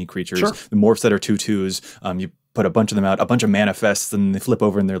lot of tiny creatures. Sure. The morphs that are 2/2s, you put a bunch of them out, a bunch of manifests, and they flip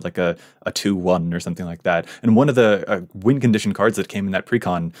over and they're like a 2/1 or something like that. And one of the win condition cards that came in that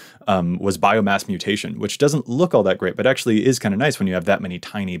precon was Biomass Mutation, which doesn't look all that great, but actually is kind of nice when you have that many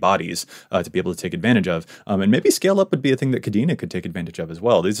tiny bodies to be able to take advantage of. And maybe scale up would be a thing that Kadena could take advantage of as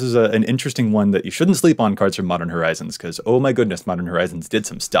well. This is an interesting one that you shouldn't sleep on, cards from Modern Horizons, because oh my goodness, Modern Horizons did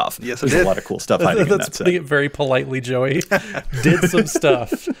some stuff. Yes, there's a lot of cool stuff hiding in that set. Putting it very politely, Joey. Did some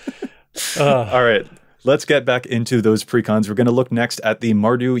stuff. All right. Let's get back into those precons. We're going to look next at the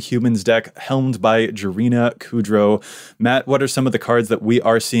Mardu Humans deck, helmed by Jarina Kudro. Matt, what are some of the cards that we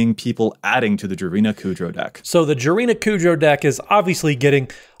are seeing people adding to the Jarina Kudro deck? So the Jarina Kudro deck is obviously getting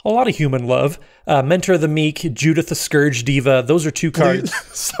a lot of human love. Mentor the Meek, Judith the Scourge Diva. Those are 2 cards.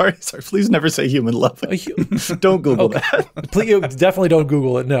 Sorry. Please never say human love. Don't Google that. Please, definitely don't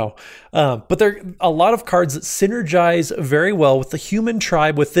Google it, no. But there are a lot of cards that synergize very well with the human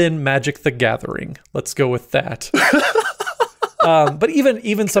tribe within Magic the Gathering. Let's go with that. But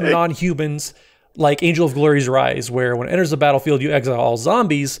even some non-humans, like Angel of Glory's Rise, where when it enters the battlefield, you exile all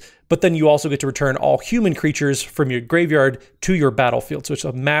zombies, but then you also get to return all human creatures from your graveyard to your battlefield. So it's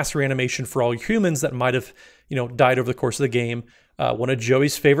a mass reanimation for all humans that might have, died over the course of the game. One of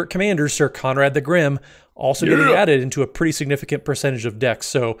Joey's favorite commanders, Sir Conrad the Grim, also getting added into a pretty significant percentage of decks.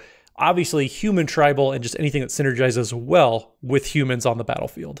 So obviously human tribal and just anything that synergizes well with humans on the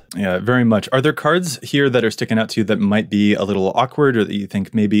battlefield. Yeah, very much. Are there cards here that are sticking out to you that might be a little awkward, or that you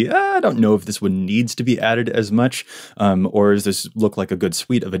think maybe, I don't know if this one needs to be added as much, or does this look like a good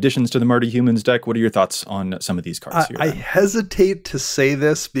suite of additions to the Mardu Humans deck? What are your thoughts on some of these cards here? I hesitate to say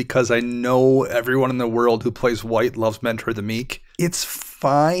this because I know everyone in the world who plays white loves Mentor the Meek. It's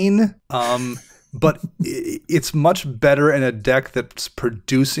fine. But it's much better in a deck that's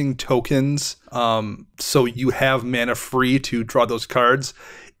producing tokens, so you have mana free to draw those cards.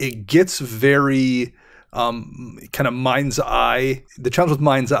 It gets very kind of Mind's Eye. The challenge with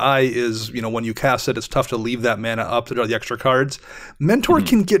Mind's Eye is, when you cast it, it's tough to leave that mana up to draw the extra cards. Mentor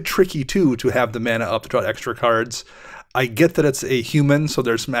can get tricky too, to have the mana up to draw extra cards. I get that it's a human, so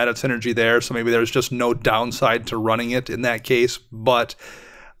there's some added synergy there, so maybe there's just no downside to running it in that case, but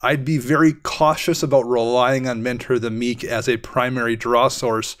I'd be very cautious about relying on Mentor the Meek as a primary draw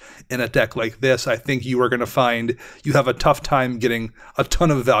source in a deck like this. I think you are going to find you have a tough time getting a ton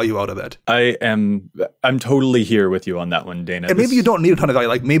of value out of it. I'm totally here with you on that one, Dana. And maybe you don't need a ton of value.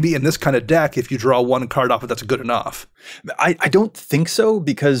 Like maybe in this kind of deck, if you draw one card off it, that's good enough. I don't think so,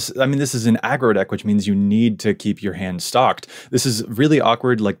 because this is an aggro deck, which means you need to keep your hand stocked. This is really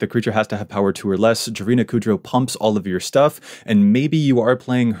awkward. Like the creature has to have power 2 or less. Jarina Kudro pumps all of your stuff, and maybe you are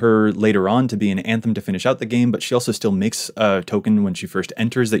playing her later on to be an anthem to finish out the game, but she also still makes a token when she first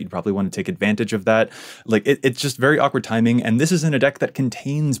enters that you'd probably want to take advantage of that. Like it's just very awkward timing, and this is in a deck that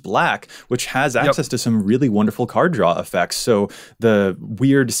contains black, which has access to some really wonderful card draw effects. So the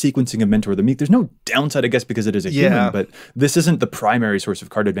weird sequencing of Mentor the Meek, there's no downside, I guess, because it is a human, but this isn't the primary source of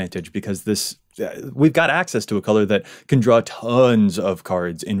card advantage, because we've got access to a color that can draw tons of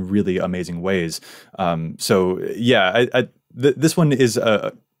cards in really amazing ways. This one is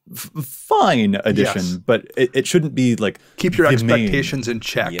a fine addition, but it shouldn't be like keep your expectations in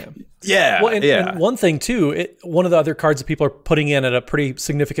check. Yeah. Well, and one thing too, one of the other cards that people are putting in at a pretty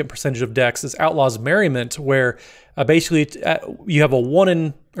significant percentage of decks is Outlaw's Merriment, where basically you have a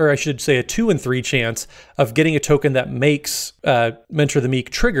 2 in 3 chance of getting a token that makes Mentor the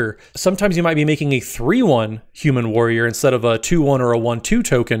Meek trigger. Sometimes you might be making a 3/1 human warrior instead of a 2/1 or a 1/2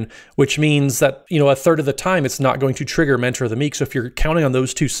 token, which means that a third of the time it's not going to trigger Mentor the Meek. So if you're counting on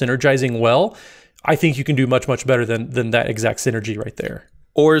those two synergizing well, I think you can do much, much better than that exact synergy right there.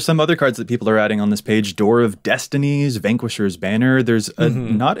 Or some other cards that people are adding on this page, Door of Destinies, Vanquisher's Banner. There's a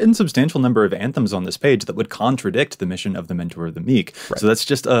not insubstantial number of anthems on this page that would contradict the mission of the Mentor of the Meek. Right. So that's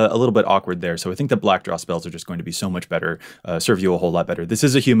just a little bit awkward there. So I think the black draw spells are just going to be so much better, serve you a whole lot better. This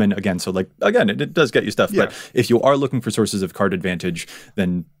is a human, again, so like, again, it does get you stuff. Yeah. But if you are looking for sources of card advantage,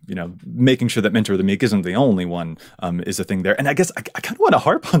 then, you know, making sure that Mentor of the Meek isn't the only one is a thing there. And I guess I kind of want to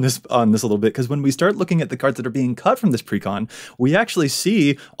harp on this a little bit, because when we start looking at the cards that are being cut from this precon, we actually see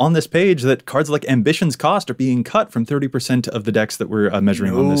on this page that cards like Ambition's Cost are being cut from 30% of the decks that we're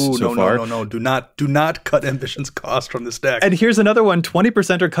measuring on this so far. No. Do not cut Ambition's Cost from this deck. And here's another one.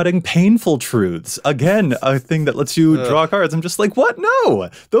 20% are cutting Painful Truths. Again, a thing that lets you draw cards. I'm just like, what? No,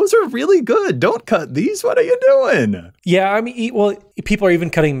 those are really good. Don't cut these. What are you doing? Yeah, I mean, well, people are even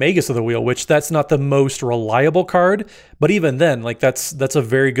cutting Magus of the Wheel, which that's not the most reliable card. But even then, like that's a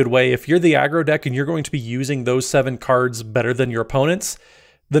very good way. If you're the aggro deck and you're going to be using those 7 cards better than your opponents,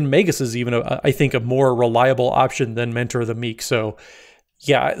 then Magus is even, I think, a more reliable option than Mentor of the Meek. So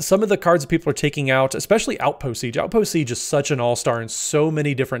yeah, some of the cards that people are taking out, especially Outpost Siege. Outpost Siege is such an all-star in so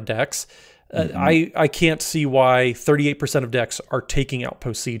many different decks. I can't see why 38% of decks are taking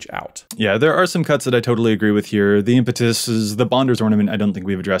Outpost Siege out. Yeah, there are some cuts that I totally agree with here. The Impetus is the Bonder's Ornament. I don't think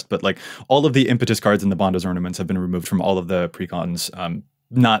we've addressed, but like all of the Impetus cards in the Bonder's Ornaments have been removed from all of the precons.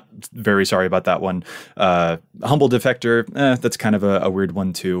 Not very sorry about that one. Humble Defector, that's kind of a weird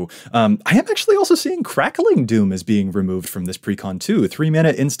one too. I am actually also seeing Crackling Doom as being removed from this precon too. 3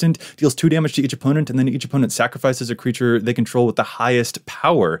 mana instant, deals 2 damage to each opponent, and then each opponent sacrifices a creature they control with the highest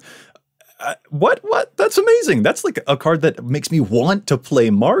power. What? That's amazing. That's like a card that makes me want to play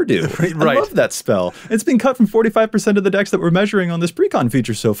Mardu. Right. I love that spell. It's been cut from 45% of the decks that we're measuring on this precon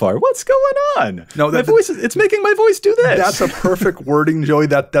feature so far. What's going on? No, my voice, it's making my voice do this. That's a perfect wording, Joey.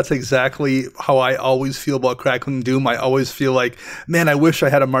 That's exactly how I always feel about Crackling Doom. I always feel like, man, I wish I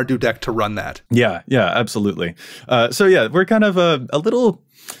had a Mardu deck to run that. Yeah, absolutely. So yeah, we're kind of a little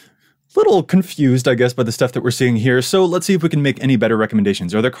confused, I guess, by the stuff that we're seeing here. So let's see if we can make any better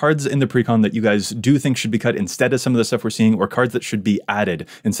recommendations. Are there cards in the precon that you guys do think should be cut instead of some of the stuff we're seeing, or cards that should be added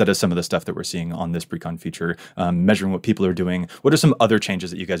instead of some of the stuff that we're seeing on this precon feature, measuring what people are doing? What are some other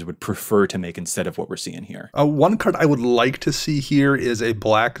changes that you guys would prefer to make instead of what we're seeing here? One card I would like to see here is a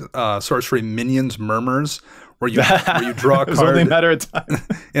black sorcery Minions Murmurs, where you draw a card only a matter of time.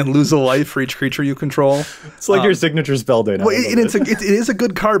 And lose a life for each creature you control. It's like your signature spell day now. Well, it is a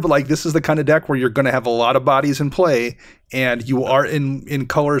good card, but like this is the kind of deck where you're going to have a lot of bodies in play, and you are in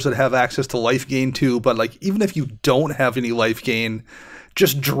colors that have access to life gain too. But like even if you don't have any life gain,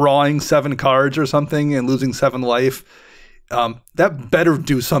 just drawing 7 cards or something and losing 7 life, that better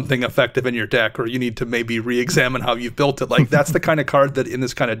do something effective in your deck, or you need to maybe re-examine how you've built it. Like that's the kind of card that in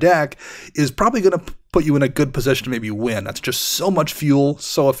this kind of deck is probably going to put you in a good position to maybe win. That's just so much fuel,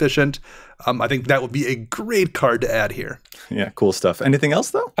 so efficient. I think that would be a great card to add here. Yeah, cool stuff. Anything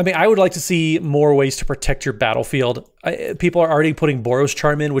else though? I mean, I would like to see more ways to protect your battlefield. People are already putting Boros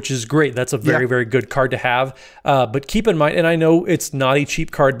Charm in, which is great. That's a very, very good card to have. But keep in mind, and I know it's not a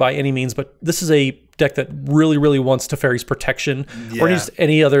cheap card by any means, but this is a deck that really, really wants Teferi's Protection or just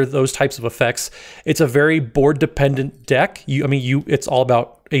any other those types of effects. It's a very board dependent deck. It's all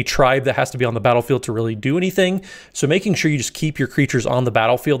about a tribe that has to be on the battlefield to really do anything. So making sure you just keep your creatures on the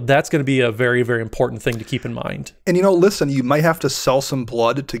battlefield, that's going to be a very, very important thing to keep in mind. And listen, you might have to sell some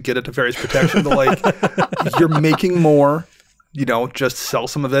blood to get it to Teferi's Protection, but like you're making more, just sell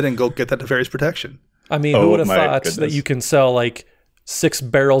some of it and go get that to Teferi's Protection. I mean, who would have thought that you can sell like 6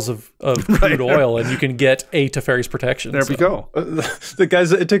 barrels of crude oil and you can get a Teferi's Protection. There we go. The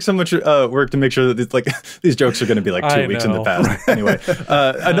guys, it takes so much work to make sure that these jokes are going to be like 2 weeks in the past. Anyway,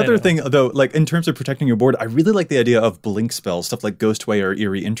 another thing though, like in terms of protecting your board, I really like the idea of blink spells, stuff like Ghostway or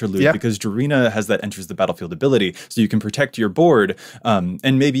Eerie Interlude, because Dorina has that enters the battlefield ability, so you can protect your board.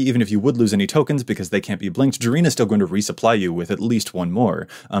 And maybe even if you would lose any tokens because they can't be blinked, Dorina is still going to resupply you with at least 1 more.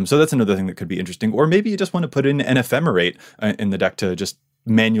 So that's another thing that could be interesting. Or maybe you just want to put in an Ephemerate in the deck to just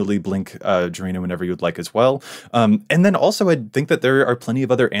manually blink Dorina whenever you'd like as well. And then also I think that there are plenty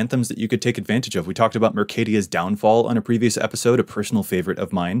of other anthems that you could take advantage of. We talked about Mercadia's Downfall on a previous episode, a personal favorite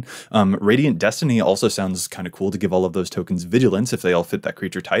of mine. Radiant Destiny also sounds kind of cool to give all of those tokens vigilance if they all fit that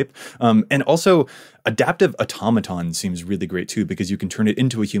creature type. And also Adaptive Automaton seems really great too, because you can turn it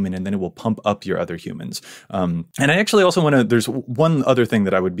into a human and then it will pump up your other humans. And I actually also want to, there's one other thing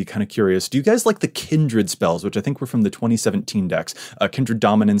that I would be kind of curious. Do you guys like the Kindred spells, which I think were from the 2017 decks? Kindred Kindred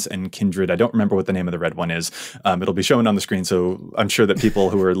Dominance and Kindred. I don't remember what the name of the red one is. It'll be shown on the screen, so I'm sure that people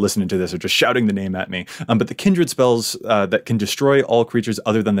who are listening to this are just shouting the name at me. But the Kindred spells that can destroy all creatures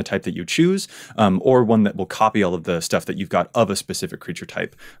other than the type that you choose, or one that will copy all of the stuff that you've got of a specific creature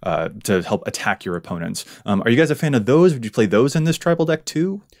type to help attack your opponents. Are you guys a fan of those? Would you play those in this tribal deck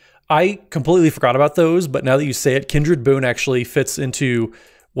too? I completely forgot about those, but now that you say it, Kindred Boon actually fits into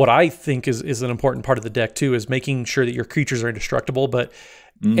what I think is an important part of the deck too, is making sure that your creatures are indestructible. But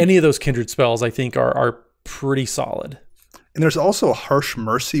any of those Kindred spells, I think, are pretty solid. And there's also Harsh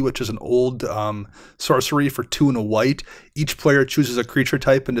Mercy, which is an old sorcery for 2 and a white. Each player chooses a creature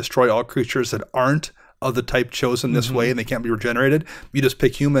type and destroy all creatures that aren't of the type chosen this way, and they can't be regenerated. You just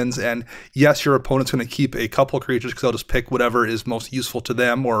pick humans, and yes, your opponent's going to keep a couple creatures because they'll just pick whatever is most useful to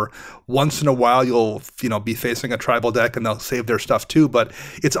them, or once in a while you'll be facing a tribal deck and they'll save their stuff too, but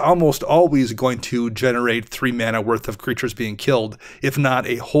it's almost always going to generate 3 mana worth of creatures being killed, if not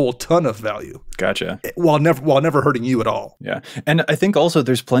a whole ton of value. Gotcha. While never hurting you at all. Yeah, and I think also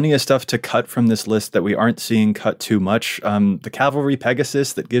there's plenty of stuff to cut from this list that we aren't seeing cut too much. The Cavalry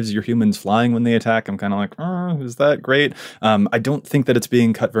Pegasus that gives your humans flying when they attack, I'm kind of like, oh, is that great? I don't think that it's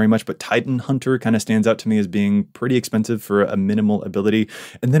being cut very much, but Titan Hunter kind of stands out to me as being pretty expensive for a minimal ability.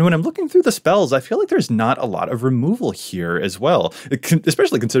 And then when I'm looking through the spells, I feel like there's not a lot of removal here as well,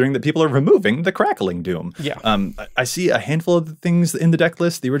 especially considering that people are removing the Crackling Doom. Yeah. I see a handful of things in the deck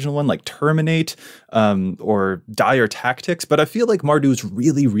list, the original one like Terminate or Dire Tactics, but I feel like Mardu's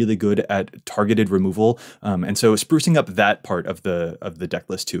really, really good at targeted removal. And so sprucing up that part of the deck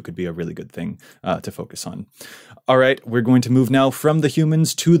list too could be a really good thing to focus on. All right, we're going to move now from the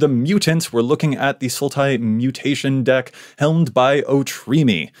humans to the mutants. We're looking at the Sultai mutation deck helmed by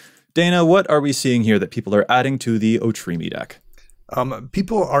Otrimi. Dana, what are we seeing here that people are adding to the Otrimi deck?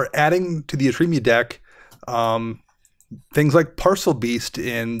 People are adding to the Otrimi deck things like Parcel Beast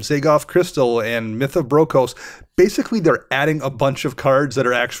and Zagoth Crystal and Myth of Brokos. Basically, they're adding a bunch of cards that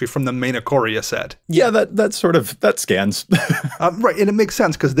are actually from the main Ikoria set. Yeah, that scans. Right, and it makes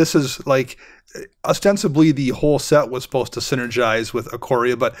sense because this is like ostensibly the whole set was supposed to synergize with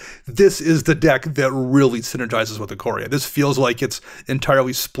Ikoria, but this is the deck that really synergizes with Ikoria. This feels like it's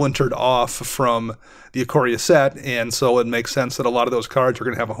entirely splintered off from the Ikoria set, and so it makes sense that a lot of those cards are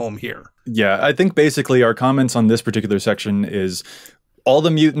going to have a home here. Yeah, I think basically our comments on this particular section is all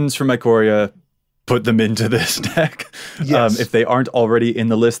the mutants from Ikoria, put them into this deck. Yes. If they aren't already in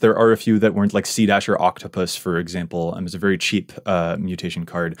the list, there are a few that weren't, like Sea Dasher Octopus, for example. It's a very cheap mutation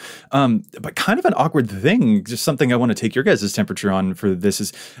card. But kind of an awkward thing, just something I want to take your guys' temperature on for this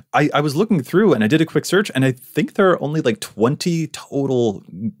is, I was looking through and I did a quick search, and I think there are only like 20 total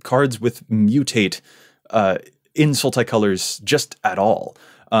cards with mutate in Sultai colors just at all.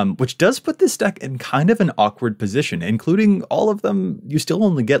 Which does put this deck in kind of an awkward position. Including all of them, you still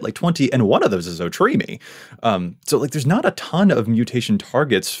only get like 20, and one of those is Otrimi. So like there's not a ton of mutation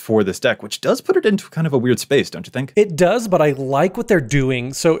targets for this deck, which does put it into kind of a weird space, don't you think? It does, but I like what they're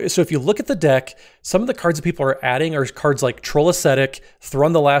doing. So if you look at the deck, some of the cards that people are adding are cards like Troll Ascetic,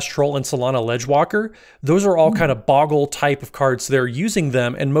 Thrun the Last Troll, and Solana Ledgewalker. Those are all kind of boggle type of cards. They're using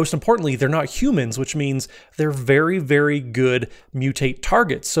them, and most importantly, they're not humans, which means they're very, very good mutate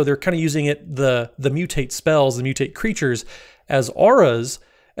targets. So they're kind of using it, the mutate spells, the mutate creatures as auras,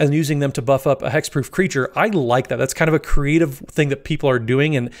 and using them to buff up a hexproof creature. I like that. That's kind of a creative thing that people are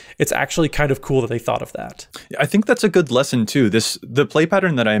doing, and it's actually kind of cool that they thought of that. I think that's a good lesson too. The play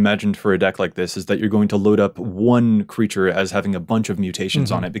pattern that I imagined for a deck like this is that you're going to load up one creature as having a bunch of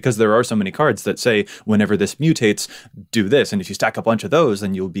mutations on it, because there are so many cards that say whenever this mutates, do this. And if you stack a bunch of those,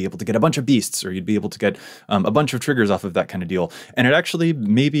 then you'll be able to get a bunch of beasts, or you'd be able to get a bunch of triggers off of that kind of deal. And it actually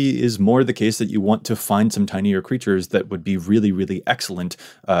maybe is more the case that you want to find some tinier creatures that would be really, really excellent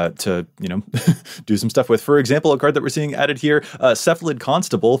to, do some stuff with. For example, a card that we're seeing added here, Cephalid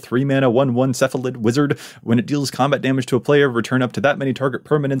Constable, 3 mana, 1/1 Cephalid Wizard. When it deals combat damage to a player, return up to that many target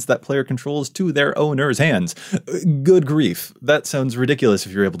permanents that player controls to their owner's hands. Good grief. That sounds ridiculous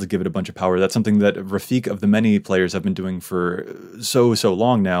if you're able to give it a bunch of power. That's something that Rafiq of the many players have been doing for so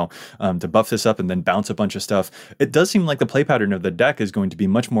long now, to buff this up and then bounce a bunch of stuff. It does seem like the play pattern of the deck is going to be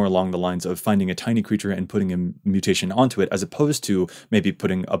much more along the lines of finding a tiny creature and putting a mutation onto it, as opposed to maybe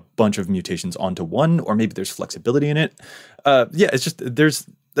putting a bunch of mutations onto one, or maybe there's flexibility in it. It's just, there's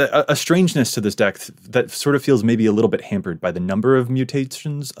a strangeness to this deck that sort of feels maybe a little bit hampered by the number of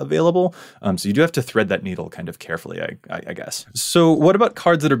mutations available. So you do have to thread that needle kind of carefully, I guess. So what about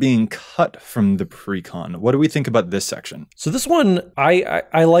cards that are being cut from the Precon? What do we think about this section? So this one,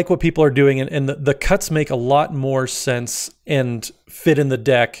 I like what people are doing, and the cuts make a lot more sense and fit in the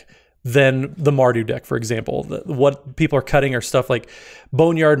deck than the Mardu deck, for example. What people are cutting are stuff like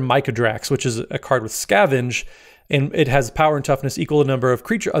Boneyard Mycodrax, which is a card with Scavenge, and it has power and toughness equal to the number of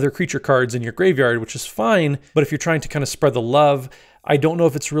other creature cards in your graveyard, which is fine. But if you're trying to kind of spread the love, I don't know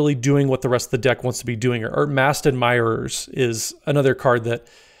if it's really doing what the rest of the deck wants to be doing. Or Masked Admirers is another card that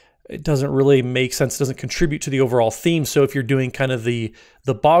it doesn't really make sense, doesn't contribute to the overall theme. So if you're doing kind of the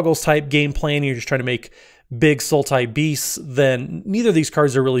Boggles type game plan, you're just trying to make big Sultai beasts, then neither of these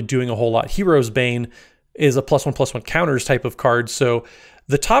cards are really doing a whole lot. Hero's Bane is a +1/+1 counters type of card. So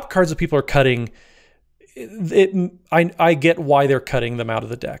the top cards that people are cutting, I get why they're cutting them out of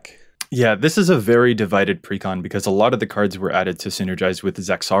the deck. Yeah, this is a very divided precon because a lot of the cards were added to synergize with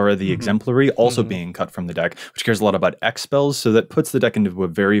Zexara the Exemplary also being cut from the deck, which cares a lot about X spells, so that puts the deck into a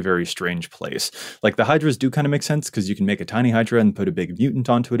very, very strange place. Like the Hydras do kind of make sense because you can make a tiny Hydra and put a big mutant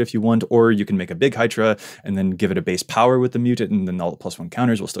onto it if you want, or you can make a big Hydra and then give it a base power with the mutant, and then all the +1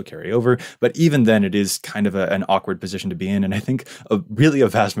 counters will still carry over. But even then, it is kind of an awkward position to be in, and I think really a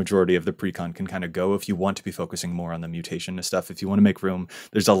vast majority of the precon can kind of go if you want to be focusing more on the mutation and stuff. If you want to make room,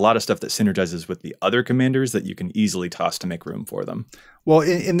 there's a lot of stuff that synergizes with the other commanders that you can easily toss to make room for them. Well,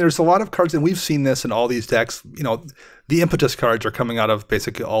 and there's a lot of cards, and we've seen this in all these decks. You know, the impetus cards are coming out of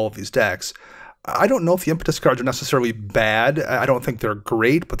basically all of these decks. I don't know if the impetus cards are necessarily bad. I don't think they're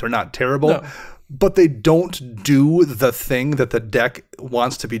great, but they're not terrible. No. But they don't do the thing that the deck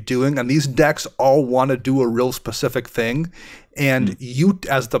wants to be doing. And these decks all want to do a real specific thing. And you,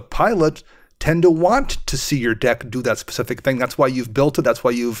 as the pilot, tend to want to see your deck do that specific thing. That's why you've built it. That's why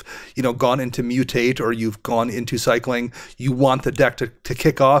you've, gone into mutate or you've gone into cycling. You want the deck to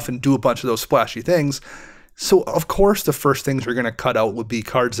kick off and do a bunch of those splashy things. So of course the first things you're going to cut out would be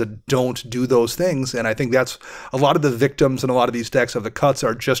cards that don't do those things. And I think that's a lot of the victims in a lot of these decks of the cuts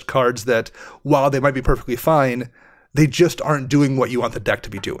are just cards that, while they might be perfectly fine, they just aren't doing what you want the deck to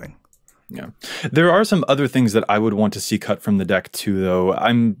be doing. Yeah. There are some other things that I would want to see cut from the deck too, though.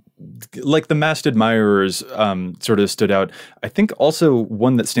 I'm like the Masked Admirers sort of stood out. I think also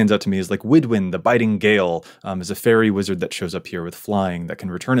one that stands out to me is like Widwin, the Biting Gale, is a fairy wizard that shows up here with flying that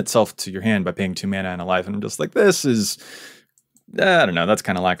can return itself to your hand by paying 2 mana and a life. And I'm just like, this is, I don't know, that's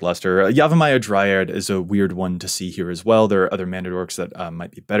kind of lackluster. Yavimaya Dryad is a weird one to see here as well. There are other mana dorks that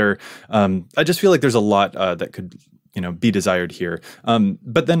might be better. I just feel like there's a lot that could be desired here.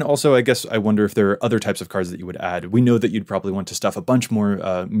 But then also, I guess I wonder if there are other types of cards that you would add. We know that you'd probably want to stuff a bunch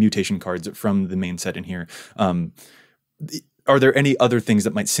more mutation cards from the main set in here. Are there any other things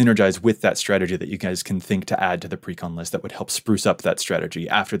that might synergize with that strategy that you guys can think to add to the precon list that would help spruce up that strategy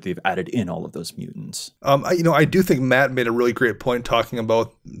after they've added in all of those mutants? I do think Matt made a really great point talking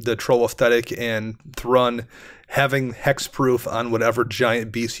about the Troll Aesthetic and Thrun having hexproof on whatever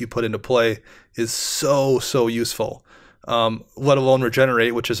giant beast you put into play is so useful. Let alone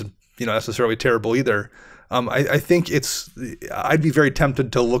regenerate, which isn't necessarily terrible either. I think I'd be very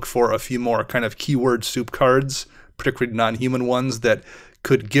tempted to look for a few more kind of keyword soup cards, particularly non-human ones, that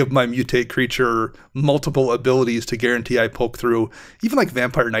could give my mutate creature multiple abilities to guarantee I poke through. Even like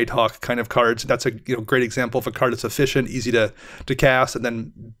Vampire Nighthawk kind of cards. That's a great example of a card that's efficient, easy to cast, and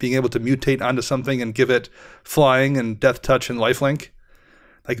then being able to mutate onto something and give it flying and death touch and lifelink.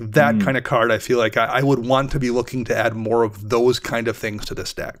 Like that kind of card, I feel like I would want to be looking to add more of those kind of things to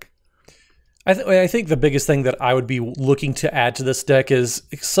this deck. I think the biggest thing that I would be looking to add to this deck is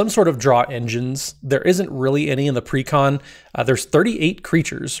some sort of draw engines. There isn't really any in the precon. There's 38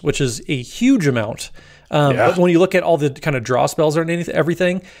 creatures, which is a huge amount. But when you look at all the kind of draw spells and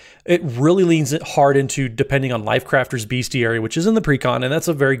everything, it really leans it hard into depending on Lifecrafter's Bestiary, which is in the precon, and that's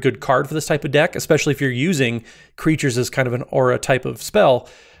a very good card for this type of deck, especially if you're using creatures as kind of an aura type of spell.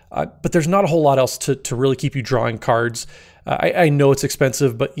 But there's not a whole lot else to really keep you drawing cards. I know it's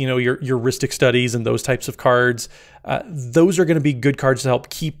expensive, but your Rhystic Studies and those types of cards, those are going to be good cards to help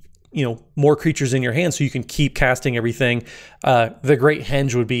keep more creatures in your hand so you can keep casting everything. The Great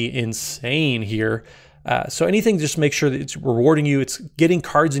Henge would be insane here. So anything, just make sure that it's rewarding you. It's getting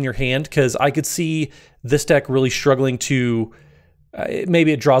cards in your hand, because I could see this deck really struggling to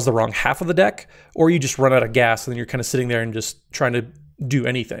maybe it draws the wrong half of the deck, or you just run out of gas and then you're kind of sitting there and just trying to do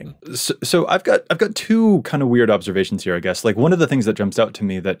anything. So I've got two kind of weird observations here, I guess. Like one of the things that jumps out to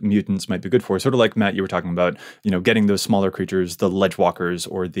me that mutants might be good for, sort of like Matt, you were talking about, getting those smaller creatures, the Ledgewalkers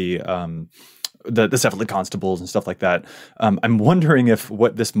or the Cephalid Constables and stuff like that. I'm wondering if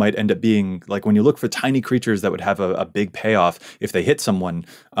what this might end up being, like when you look for tiny creatures that would have a big payoff if they hit someone,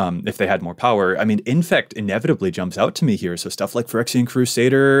 if they had more power. I mean, Infect inevitably jumps out to me here. So stuff like Phyrexian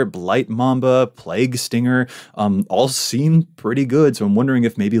Crusader, Blight Mamba, Plague Stinger, all seem pretty good. So I'm wondering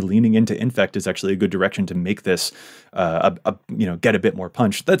if maybe leaning into Infect is actually a good direction to make this get a bit more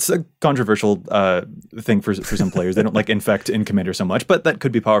punch. That's a controversial thing for some players. They don't like infect in Commander so much, but that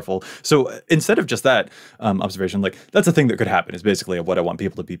could be powerful. So instead of just that observation, like that's a thing that could happen is basically what I want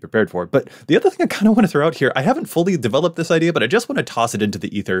people to be prepared for. But the other thing I kind of want to throw out here, I haven't fully developed this idea, but I just want to toss it into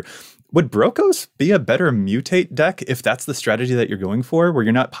the ether. Would Brokos be a better mutate deck if that's the strategy that you're going for, where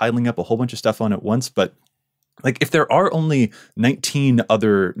you're not piling up a whole bunch of stuff on at once, but like if there are only 19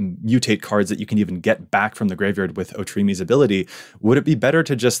 other mutate cards that you can even get back from the graveyard with Otrimi's ability, would it be better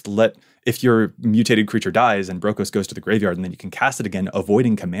to just let, if your mutated creature dies and Brokos goes to the graveyard and then you can cast it again,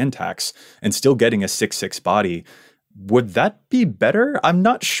 avoiding command tax and still getting a 6/6 body? Would that be better? I'm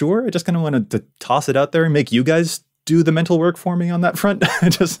not sure. I just kind of wanted to toss it out there and make you guys do the mental work for me on that front.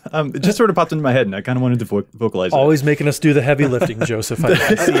 It just sort of popped into my head, and I kind of wanted to vocalize Always making us do the heavy lifting, Joseph.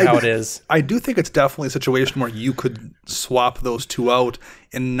 I see how it is. I do think it's definitely a situation where you could swap those two out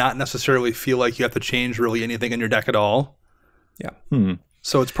and not necessarily feel like you have to change really anything in your deck at all. Yeah.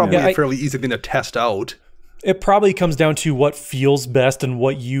 So it's probably a fairly easy thing to test out. It probably comes down to what feels best and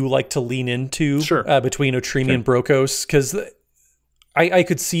what you like to lean into between Otrimi and Brokos, because I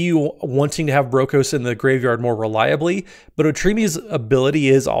could see you wanting to have Brokos in the graveyard more reliably, but Otrimi's ability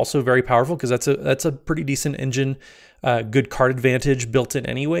is also very powerful because that's a pretty decent engine, good card advantage built in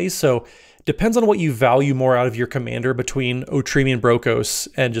anyway. So depends on what you value more out of your commander between Otrimi and Brokos,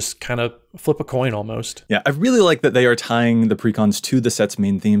 and just kind of flip a coin almost. Yeah, I really like that they are tying the precons to the set's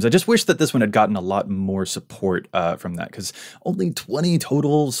main themes. I just wish that this one had gotten a lot more support from that, because only 20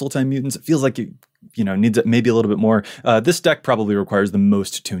 total Sultai mutants, it feels like you know, needs maybe a little bit more. This deck probably requires the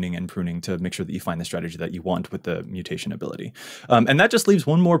most tuning and pruning to make sure that you find the strategy that you want with the mutation ability. And that just leaves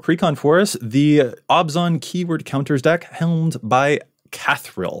one more precon for us, the Obzon keyword counters deck helmed by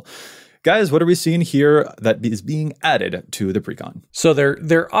Kathril. Guys, what are we seeing here that is being added to the precon? So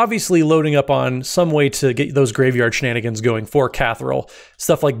they're obviously loading up on some way to get those graveyard shenanigans going for Kathril.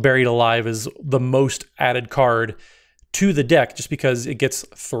 Stuff like Buried Alive is the most added card to the deck, just because it gets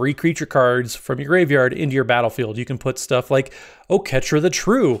 3 creature cards from your graveyard into your battlefield. You can put stuff like Catcher the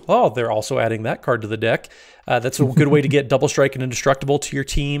True. Oh, they're also adding that card to the deck. That's a good way to get Double Strike and Indestructible to your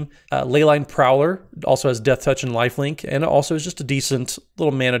team. Leyline Prowler also has Death Touch and Lifelink, and also is just a decent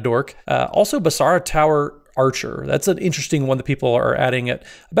little mana dork. Also, Basara Tower Archer. That's an interesting one that people are adding at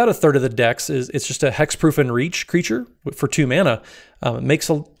about a third of the decks. It's just a hexproof and reach creature for 2 mana. It makes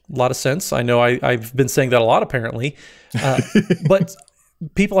a lot of sense. I know I've been saying that a lot apparently, but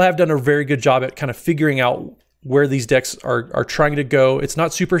people have done a very good job at kind of figuring out where these decks are trying to go. It's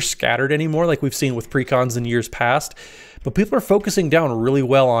not super scattered anymore like we've seen with precons in years past, but people are focusing down really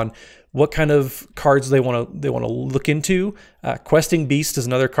well on what kind of cards they want to look into. Questing Beast is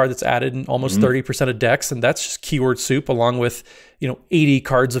another card that's added in almost 30% of decks, and that's just keyword soup along with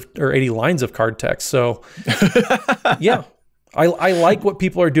 80 lines of card text. So yeah. I like what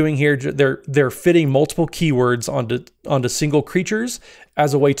people are doing here. They're fitting multiple keywords onto single creatures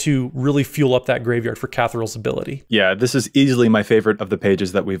as a way to really fuel up that graveyard for Kathril's ability. Yeah, this is easily my favorite of the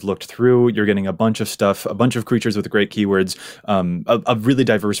pages that we've looked through. You're getting a bunch of stuff, a bunch of creatures with great keywords, a really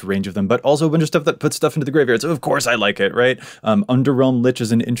diverse range of them, but also a bunch of stuff that puts stuff into the graveyard. So of course I like it, right? Underrealm Lich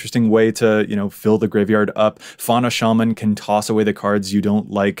is an interesting way to, fill the graveyard up. Fauna Shaman can toss away the cards you don't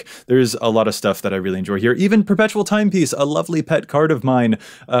like. There's a lot of stuff that I really enjoy here. Even Perpetual Timepiece, a lovely pet card of mine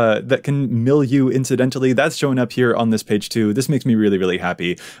that can mill you incidentally. That's showing up here on this page too. This makes me really, really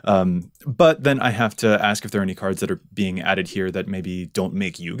happy. But then I have to ask if there are any cards that are being added here that maybe don't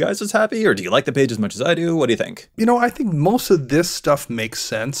make you guys as happy, or do you like the page as much as I do? What do you think? I think most of this stuff makes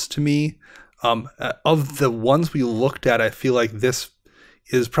sense to me. Of the ones we looked at, I feel like this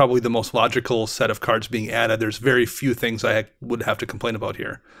is probably the most logical set of cards being added. There's very few things I would have to complain about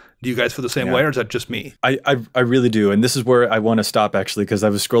here. Do you guys feel the same way, or is that just me? I really do, and this is where I want to stop, actually, because I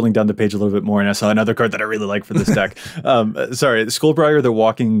was scrolling down the page a little bit more, and I saw another card that I really like for this deck. Sorry, Skullbriar the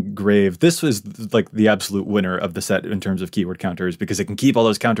Walking Grave. This was like the absolute winner of the set in terms of keyword counters, because it can keep all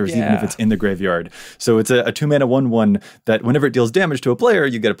those counters even if it's in the graveyard. So it's a 2-mana 1/1 that whenever it deals damage to a player,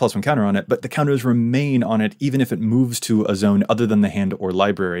 you get a +1 counter on it, but the counters remain on it even if it moves to a zone other than the hand or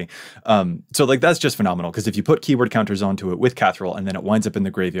library. So like that's just phenomenal, because if you put keyword counters onto it with Kathril and then it winds up in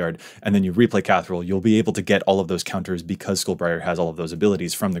the graveyard, and then you replay Kathril, you'll be able to get all of those counters because Skullbriar has all of those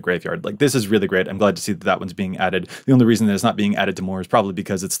abilities from the graveyard. Like, this is really great. I'm glad to see that that one's being added. The only reason that it's not being added to more is probably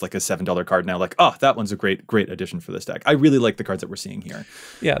because it's like a $7 card now. Like, oh, that one's a great addition for this deck. I really like the cards that we're seeing here.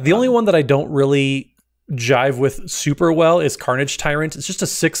 Yeah, the only one that I don't really jive with super well is Carnage Tyrant. It's just a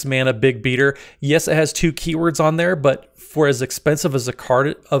 6-mana big beater. Yes, it has 2 keywords on there, but for as expensive as a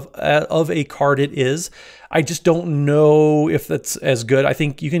card of a card it is, I just don't know if that's as good. I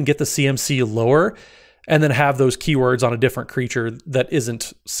think you can get the CMC lower. and then have those keywords on a different creature that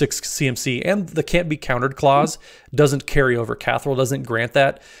isn't 6 CMC. And the can't be countered clause doesn't carry over. Cathrall doesn't grant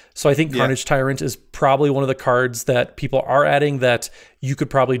that. So I think Carnage Tyrant is probably one of the cards that people are adding that you could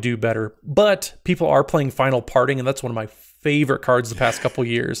probably do better. But people are playing Final Parting, and that's one of my favorite cards the past couple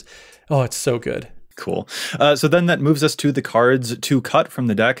years. Oh, it's so good. Cool. So then that moves us to the cards to cut from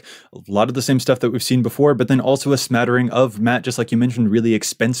the deck. A lot of the same stuff that we've seen before, but then also a smattering of, Matt, just like you mentioned, really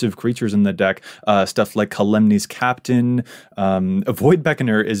expensive creatures in the deck. Stuff like Kalemni's Captain. Void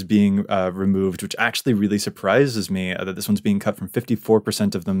Beckoner is being removed, which actually really surprises me that this one's being cut from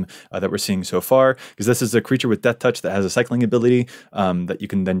 54% of them that we're seeing so far, because this is a creature with Death Touch that has a cycling ability that you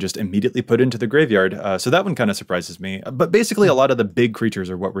can then just immediately put into the graveyard. So that one kind of surprises me. But basically, a lot of the big creatures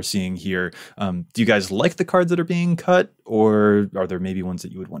are what we're seeing here. Do you guys like the cards that are being cut, or are there maybe ones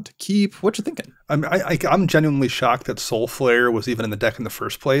that you would want to keep? What you thinking? I'm genuinely shocked that Soul Flare was even in the deck in the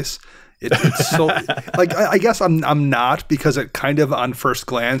first place. It's so like I guess I'm not, because it kind of on first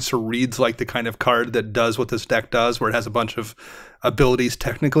glance reads like the kind of card that does what this deck does, where it has a bunch of abilities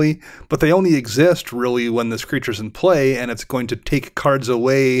technically, but they only exist really when this creature's in play, and it's going to take cards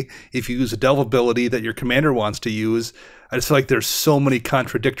away if you use a delve ability that your commander wants to use. I just feel like there's so many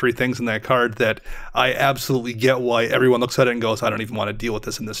contradictory things in that card that I absolutely get why everyone looks at it and goes, I don't even want to deal with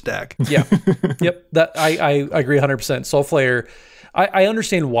this in this deck. Yeah. Yep. That I agree 100%. Soul Flare, I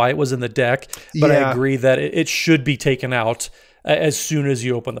understand why it was in the deck, but I agree that it should be taken out as soon as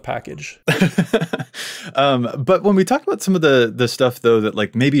you open the package. But when we talk about some of the stuff, though, that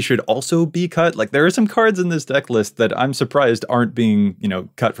like maybe should also be cut, like there are some cards in this deck list that I'm surprised aren't being,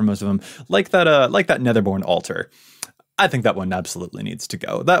 cut for most of them, like that Netherborn Altar. I think that one absolutely needs to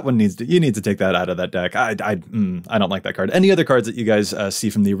go. That one you need to take that out of that deck. I don't like that card. Any other cards that you guys see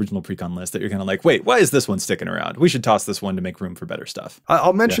from the original Precon list that you're kind of like, wait, why is this one sticking around? We should toss this one to make room for better stuff.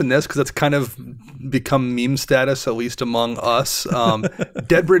 I'll mention this because it's kind of become meme status, at least among us.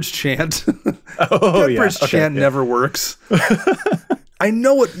 Deadbridge Chant. Deadbridge Chant never works. I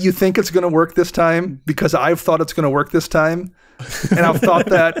know what you think it's going to work this time, because I've thought it's going to work this time. And I've thought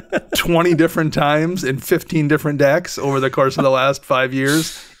that 20 different times in 15 different decks over the course of the last 5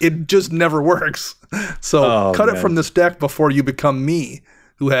 years. It just never works. So cut it from this deck before you become me,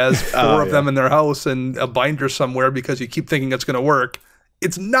 who has 4 of them in their house and a binder somewhere because you keep thinking it's going to work.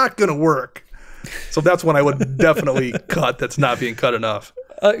 It's not going to work. So that's one I would definitely cut that's not being cut enough.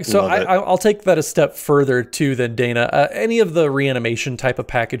 So I'll take that a step further too than Dana. Any of the reanimation type of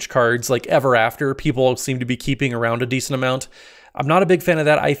package cards like Ever After, people seem to be keeping around a decent amount. I'm not a big fan of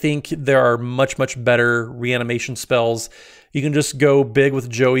that. I think there are much, much better reanimation spells. You can just go big with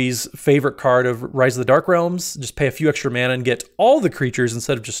Joey's favorite card of Rise of the Dark Realms, just pay a few extra mana and get all the creatures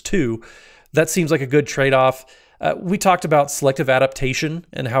instead of just 2. That seems like a good trade-off. We talked about selective adaptation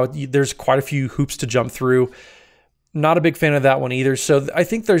and how there's quite a few hoops to jump through. Not a big fan of that one either. So I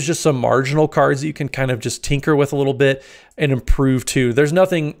think there's just some marginal cards that you can kind of just tinker with a little bit and improve too. There's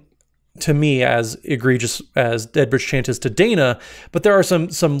nothing to me as egregious as Deadbridge Chant is to Dana, but there are some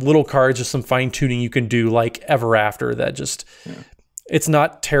little cards, just some fine tuning you can do, like Ever After, that just it's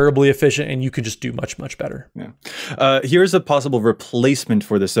not terribly efficient and you can just do much, much better. Yeah. Here's a possible replacement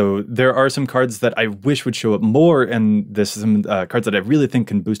for this. So there are some cards that I wish would show up more, and this is some cards that I really think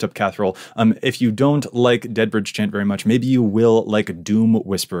can boost up Cathrall. If you don't like Deadbridge Chant very much, maybe you will like Doom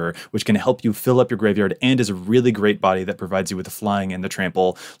Whisperer, which can help you fill up your graveyard and is a really great body that provides you with the flying and the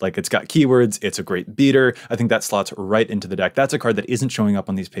trample. Like, it's got keywords, it's a great beater. I think that slots right into the deck. That's a card that isn't showing up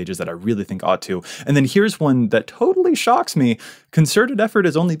on these pages that I really think ought to. And then here's one that totally shocks me. Concerted Effort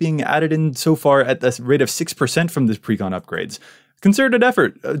is only being added in so far at the rate of 6% from the Precon upgrades. Concerted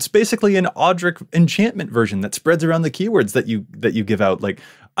Effort, it's basically an EDHREC enchantment version that spreads around the keywords that you give out. Like,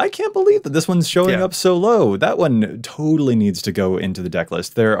 I can't believe that this one's showing up so low. That one totally needs to go into the deck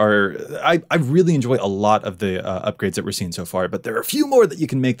list. I really enjoy a lot of the upgrades that we're seeing so far, but there are a few more that you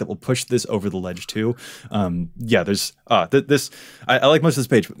can make that will push this over the ledge too. There's I like most of this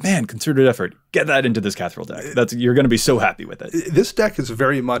page, but man, Concerted Effort, get that into this Cathrall deck. You're going to be so happy with it. This deck is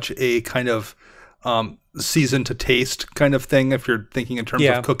very much a kind of season to taste kind of thing, if you're thinking in terms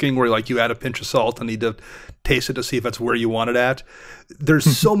of cooking, where like you add a pinch of salt and need to taste it to see if that's where you want it at. There's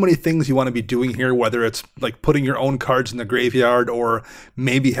so many things you want to be doing here, whether it's like putting your own cards in the graveyard, or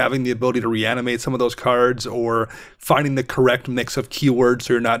maybe having the ability to reanimate some of those cards, or finding the correct mix of keywords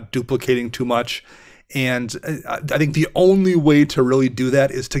so you're not duplicating too much. And I think the only way to really do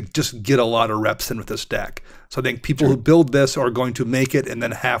that is to just get a lot of reps in with this deck. So I think people who build this are going to make it and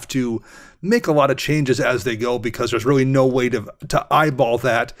then have to make a lot of changes as they go, because there's really no way to eyeball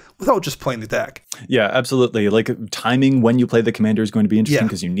that without just playing the deck. Yeah, absolutely. Like timing when you play the commander is going to be interesting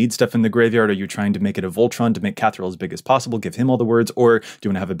because you need stuff in the graveyard. Are you trying to make it a Voltron to make Cathrall as big as possible, give him all the words, or do you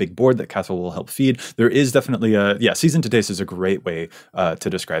want to have a big board that Cathrall will help feed? There is definitely Season to Taste is a great way to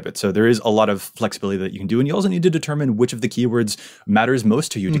describe it. So there is a lot of flexibility that you can do, and you also need to determine which of the keywords matters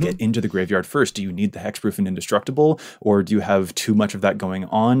most to you to get into the graveyard first. Do you need the hexproof and indestructible, or do you have too much of that going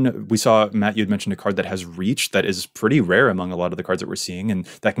on? We saw, Matt, you had mentioned a card that has reach that is pretty rare among a lot of the cards that we're seeing, and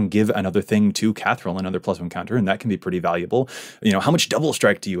that can give another thing to Cathrall, another +1 counter, and that can be pretty valuable. You know, how much double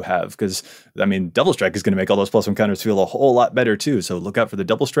strike do you have? Because, I mean, double strike is going to make all those +1 counters feel a whole lot better too. So look out for the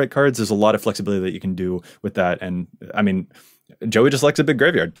double strike cards. There's a lot of flexibility that you can do with that. And I mean, Joey just likes a big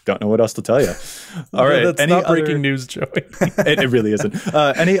graveyard. Don't know what else to tell you. All right. That's not breaking news, Joey. It really isn't.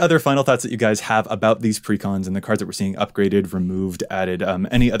 Any other final thoughts that you guys have about these precons and the cards that we're seeing upgraded, removed, added?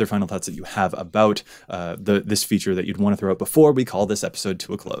 Any other final thoughts that you have about this feature that you'd want to throw out before we call this episode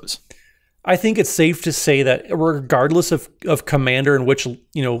to a close? I think it's safe to say that regardless of commander and which,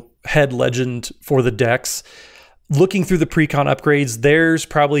 head legend for the decks, looking through the precon upgrades, there's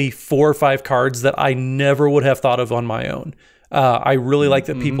probably 4 or 5 cards that I never would have thought of on my own. I really like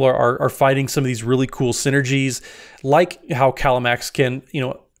that people are finding some of these really cool synergies, like how Calamax can,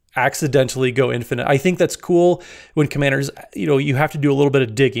 accidentally go infinite. I think that's cool when commanders, you have to do a little bit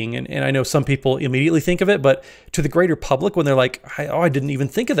of digging. And I know some people immediately think of it, but to the greater public, when they're like, I didn't even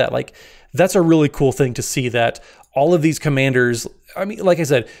think of that. Like, that's a really cool thing to see that all of these commanders, I mean, like I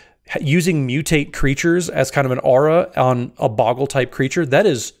said, using mutate creatures as kind of an aura on a boggle type creature, that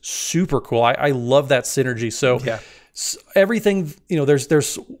is super cool. I love that synergy. So everything,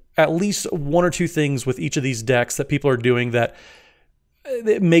 there's at least 1 or 2 things with each of these decks that people are doing that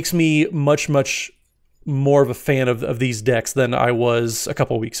it makes me much, much more of a fan of these decks than I was a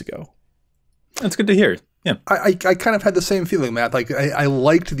couple of weeks ago. That's good to hear. Yeah. I kind of had the same feeling, Matt. Like I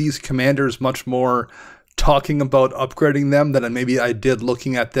liked these commanders much more talking about upgrading them than maybe I did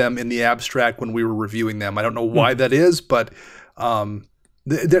looking at them in the abstract when we were reviewing them. I don't know why that is, but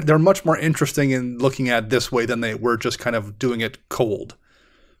they're much more interesting in looking at this way than they were just kind of doing it cold.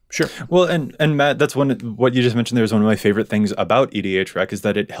 Sure. Well, and Matt, that's what you just mentioned there is one of my favorite things about EDHREC is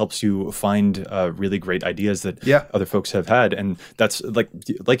that it helps you find really great ideas that other folks have had. And that's like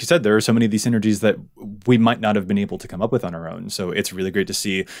you said, there are so many of these synergies that we might not have been able to come up with on our own. So it's really great to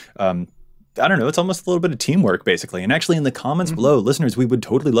see. I don't know, it's almost a little bit of teamwork, basically. And actually, in the comments below, listeners, we would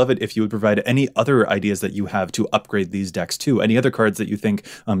totally love it if you would provide any other ideas that you have to upgrade these decks too. Any other cards that you think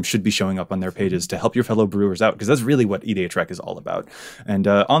should be showing up on their pages to help your fellow brewers out, because that's really what EDHREC is all about. And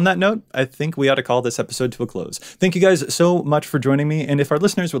on that note, I think we ought to call this episode to a close. Thank you guys so much for joining me. And if our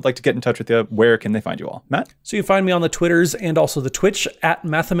listeners would like to get in touch with you, where can they find you all? Matt? So you can find me on the Twitters and also the Twitch at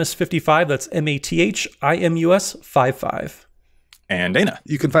Mathimus55. That's MATHIMUS55. And Dana.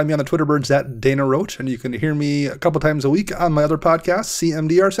 You can find me on the Twitter birds at Dana Roach, and you can hear me a couple times a week on my other podcast,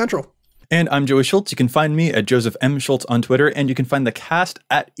 CMDR Central. And I'm Joey Schultz. You can find me at Joseph M. Schultz on Twitter, and you can find the cast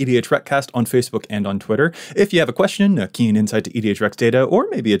at EDHRECast on Facebook and on Twitter. If you have a question, a keen insight to EDHREC's data, or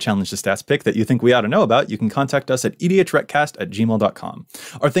maybe a challenge to stats pick that you think we ought to know about, you can contact us at EDHRECast@gmail.com.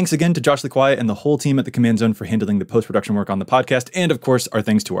 Our thanks again to Josh LeQuiet and the whole team at the Command Zone for handling the post-production work on the podcast, and of course, our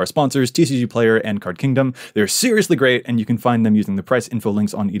thanks to our sponsors, TCG Player and Card Kingdom. They're seriously great, and you can find them using the price info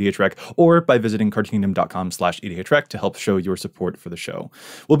links on EDHREC or by visiting cardkingdom.com/EDHREC to help show your support for the show.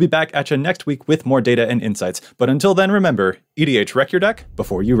 We'll be back at you next week with more data and insights. But until then, remember, EDHREC your deck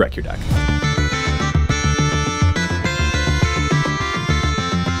before you wreck your deck.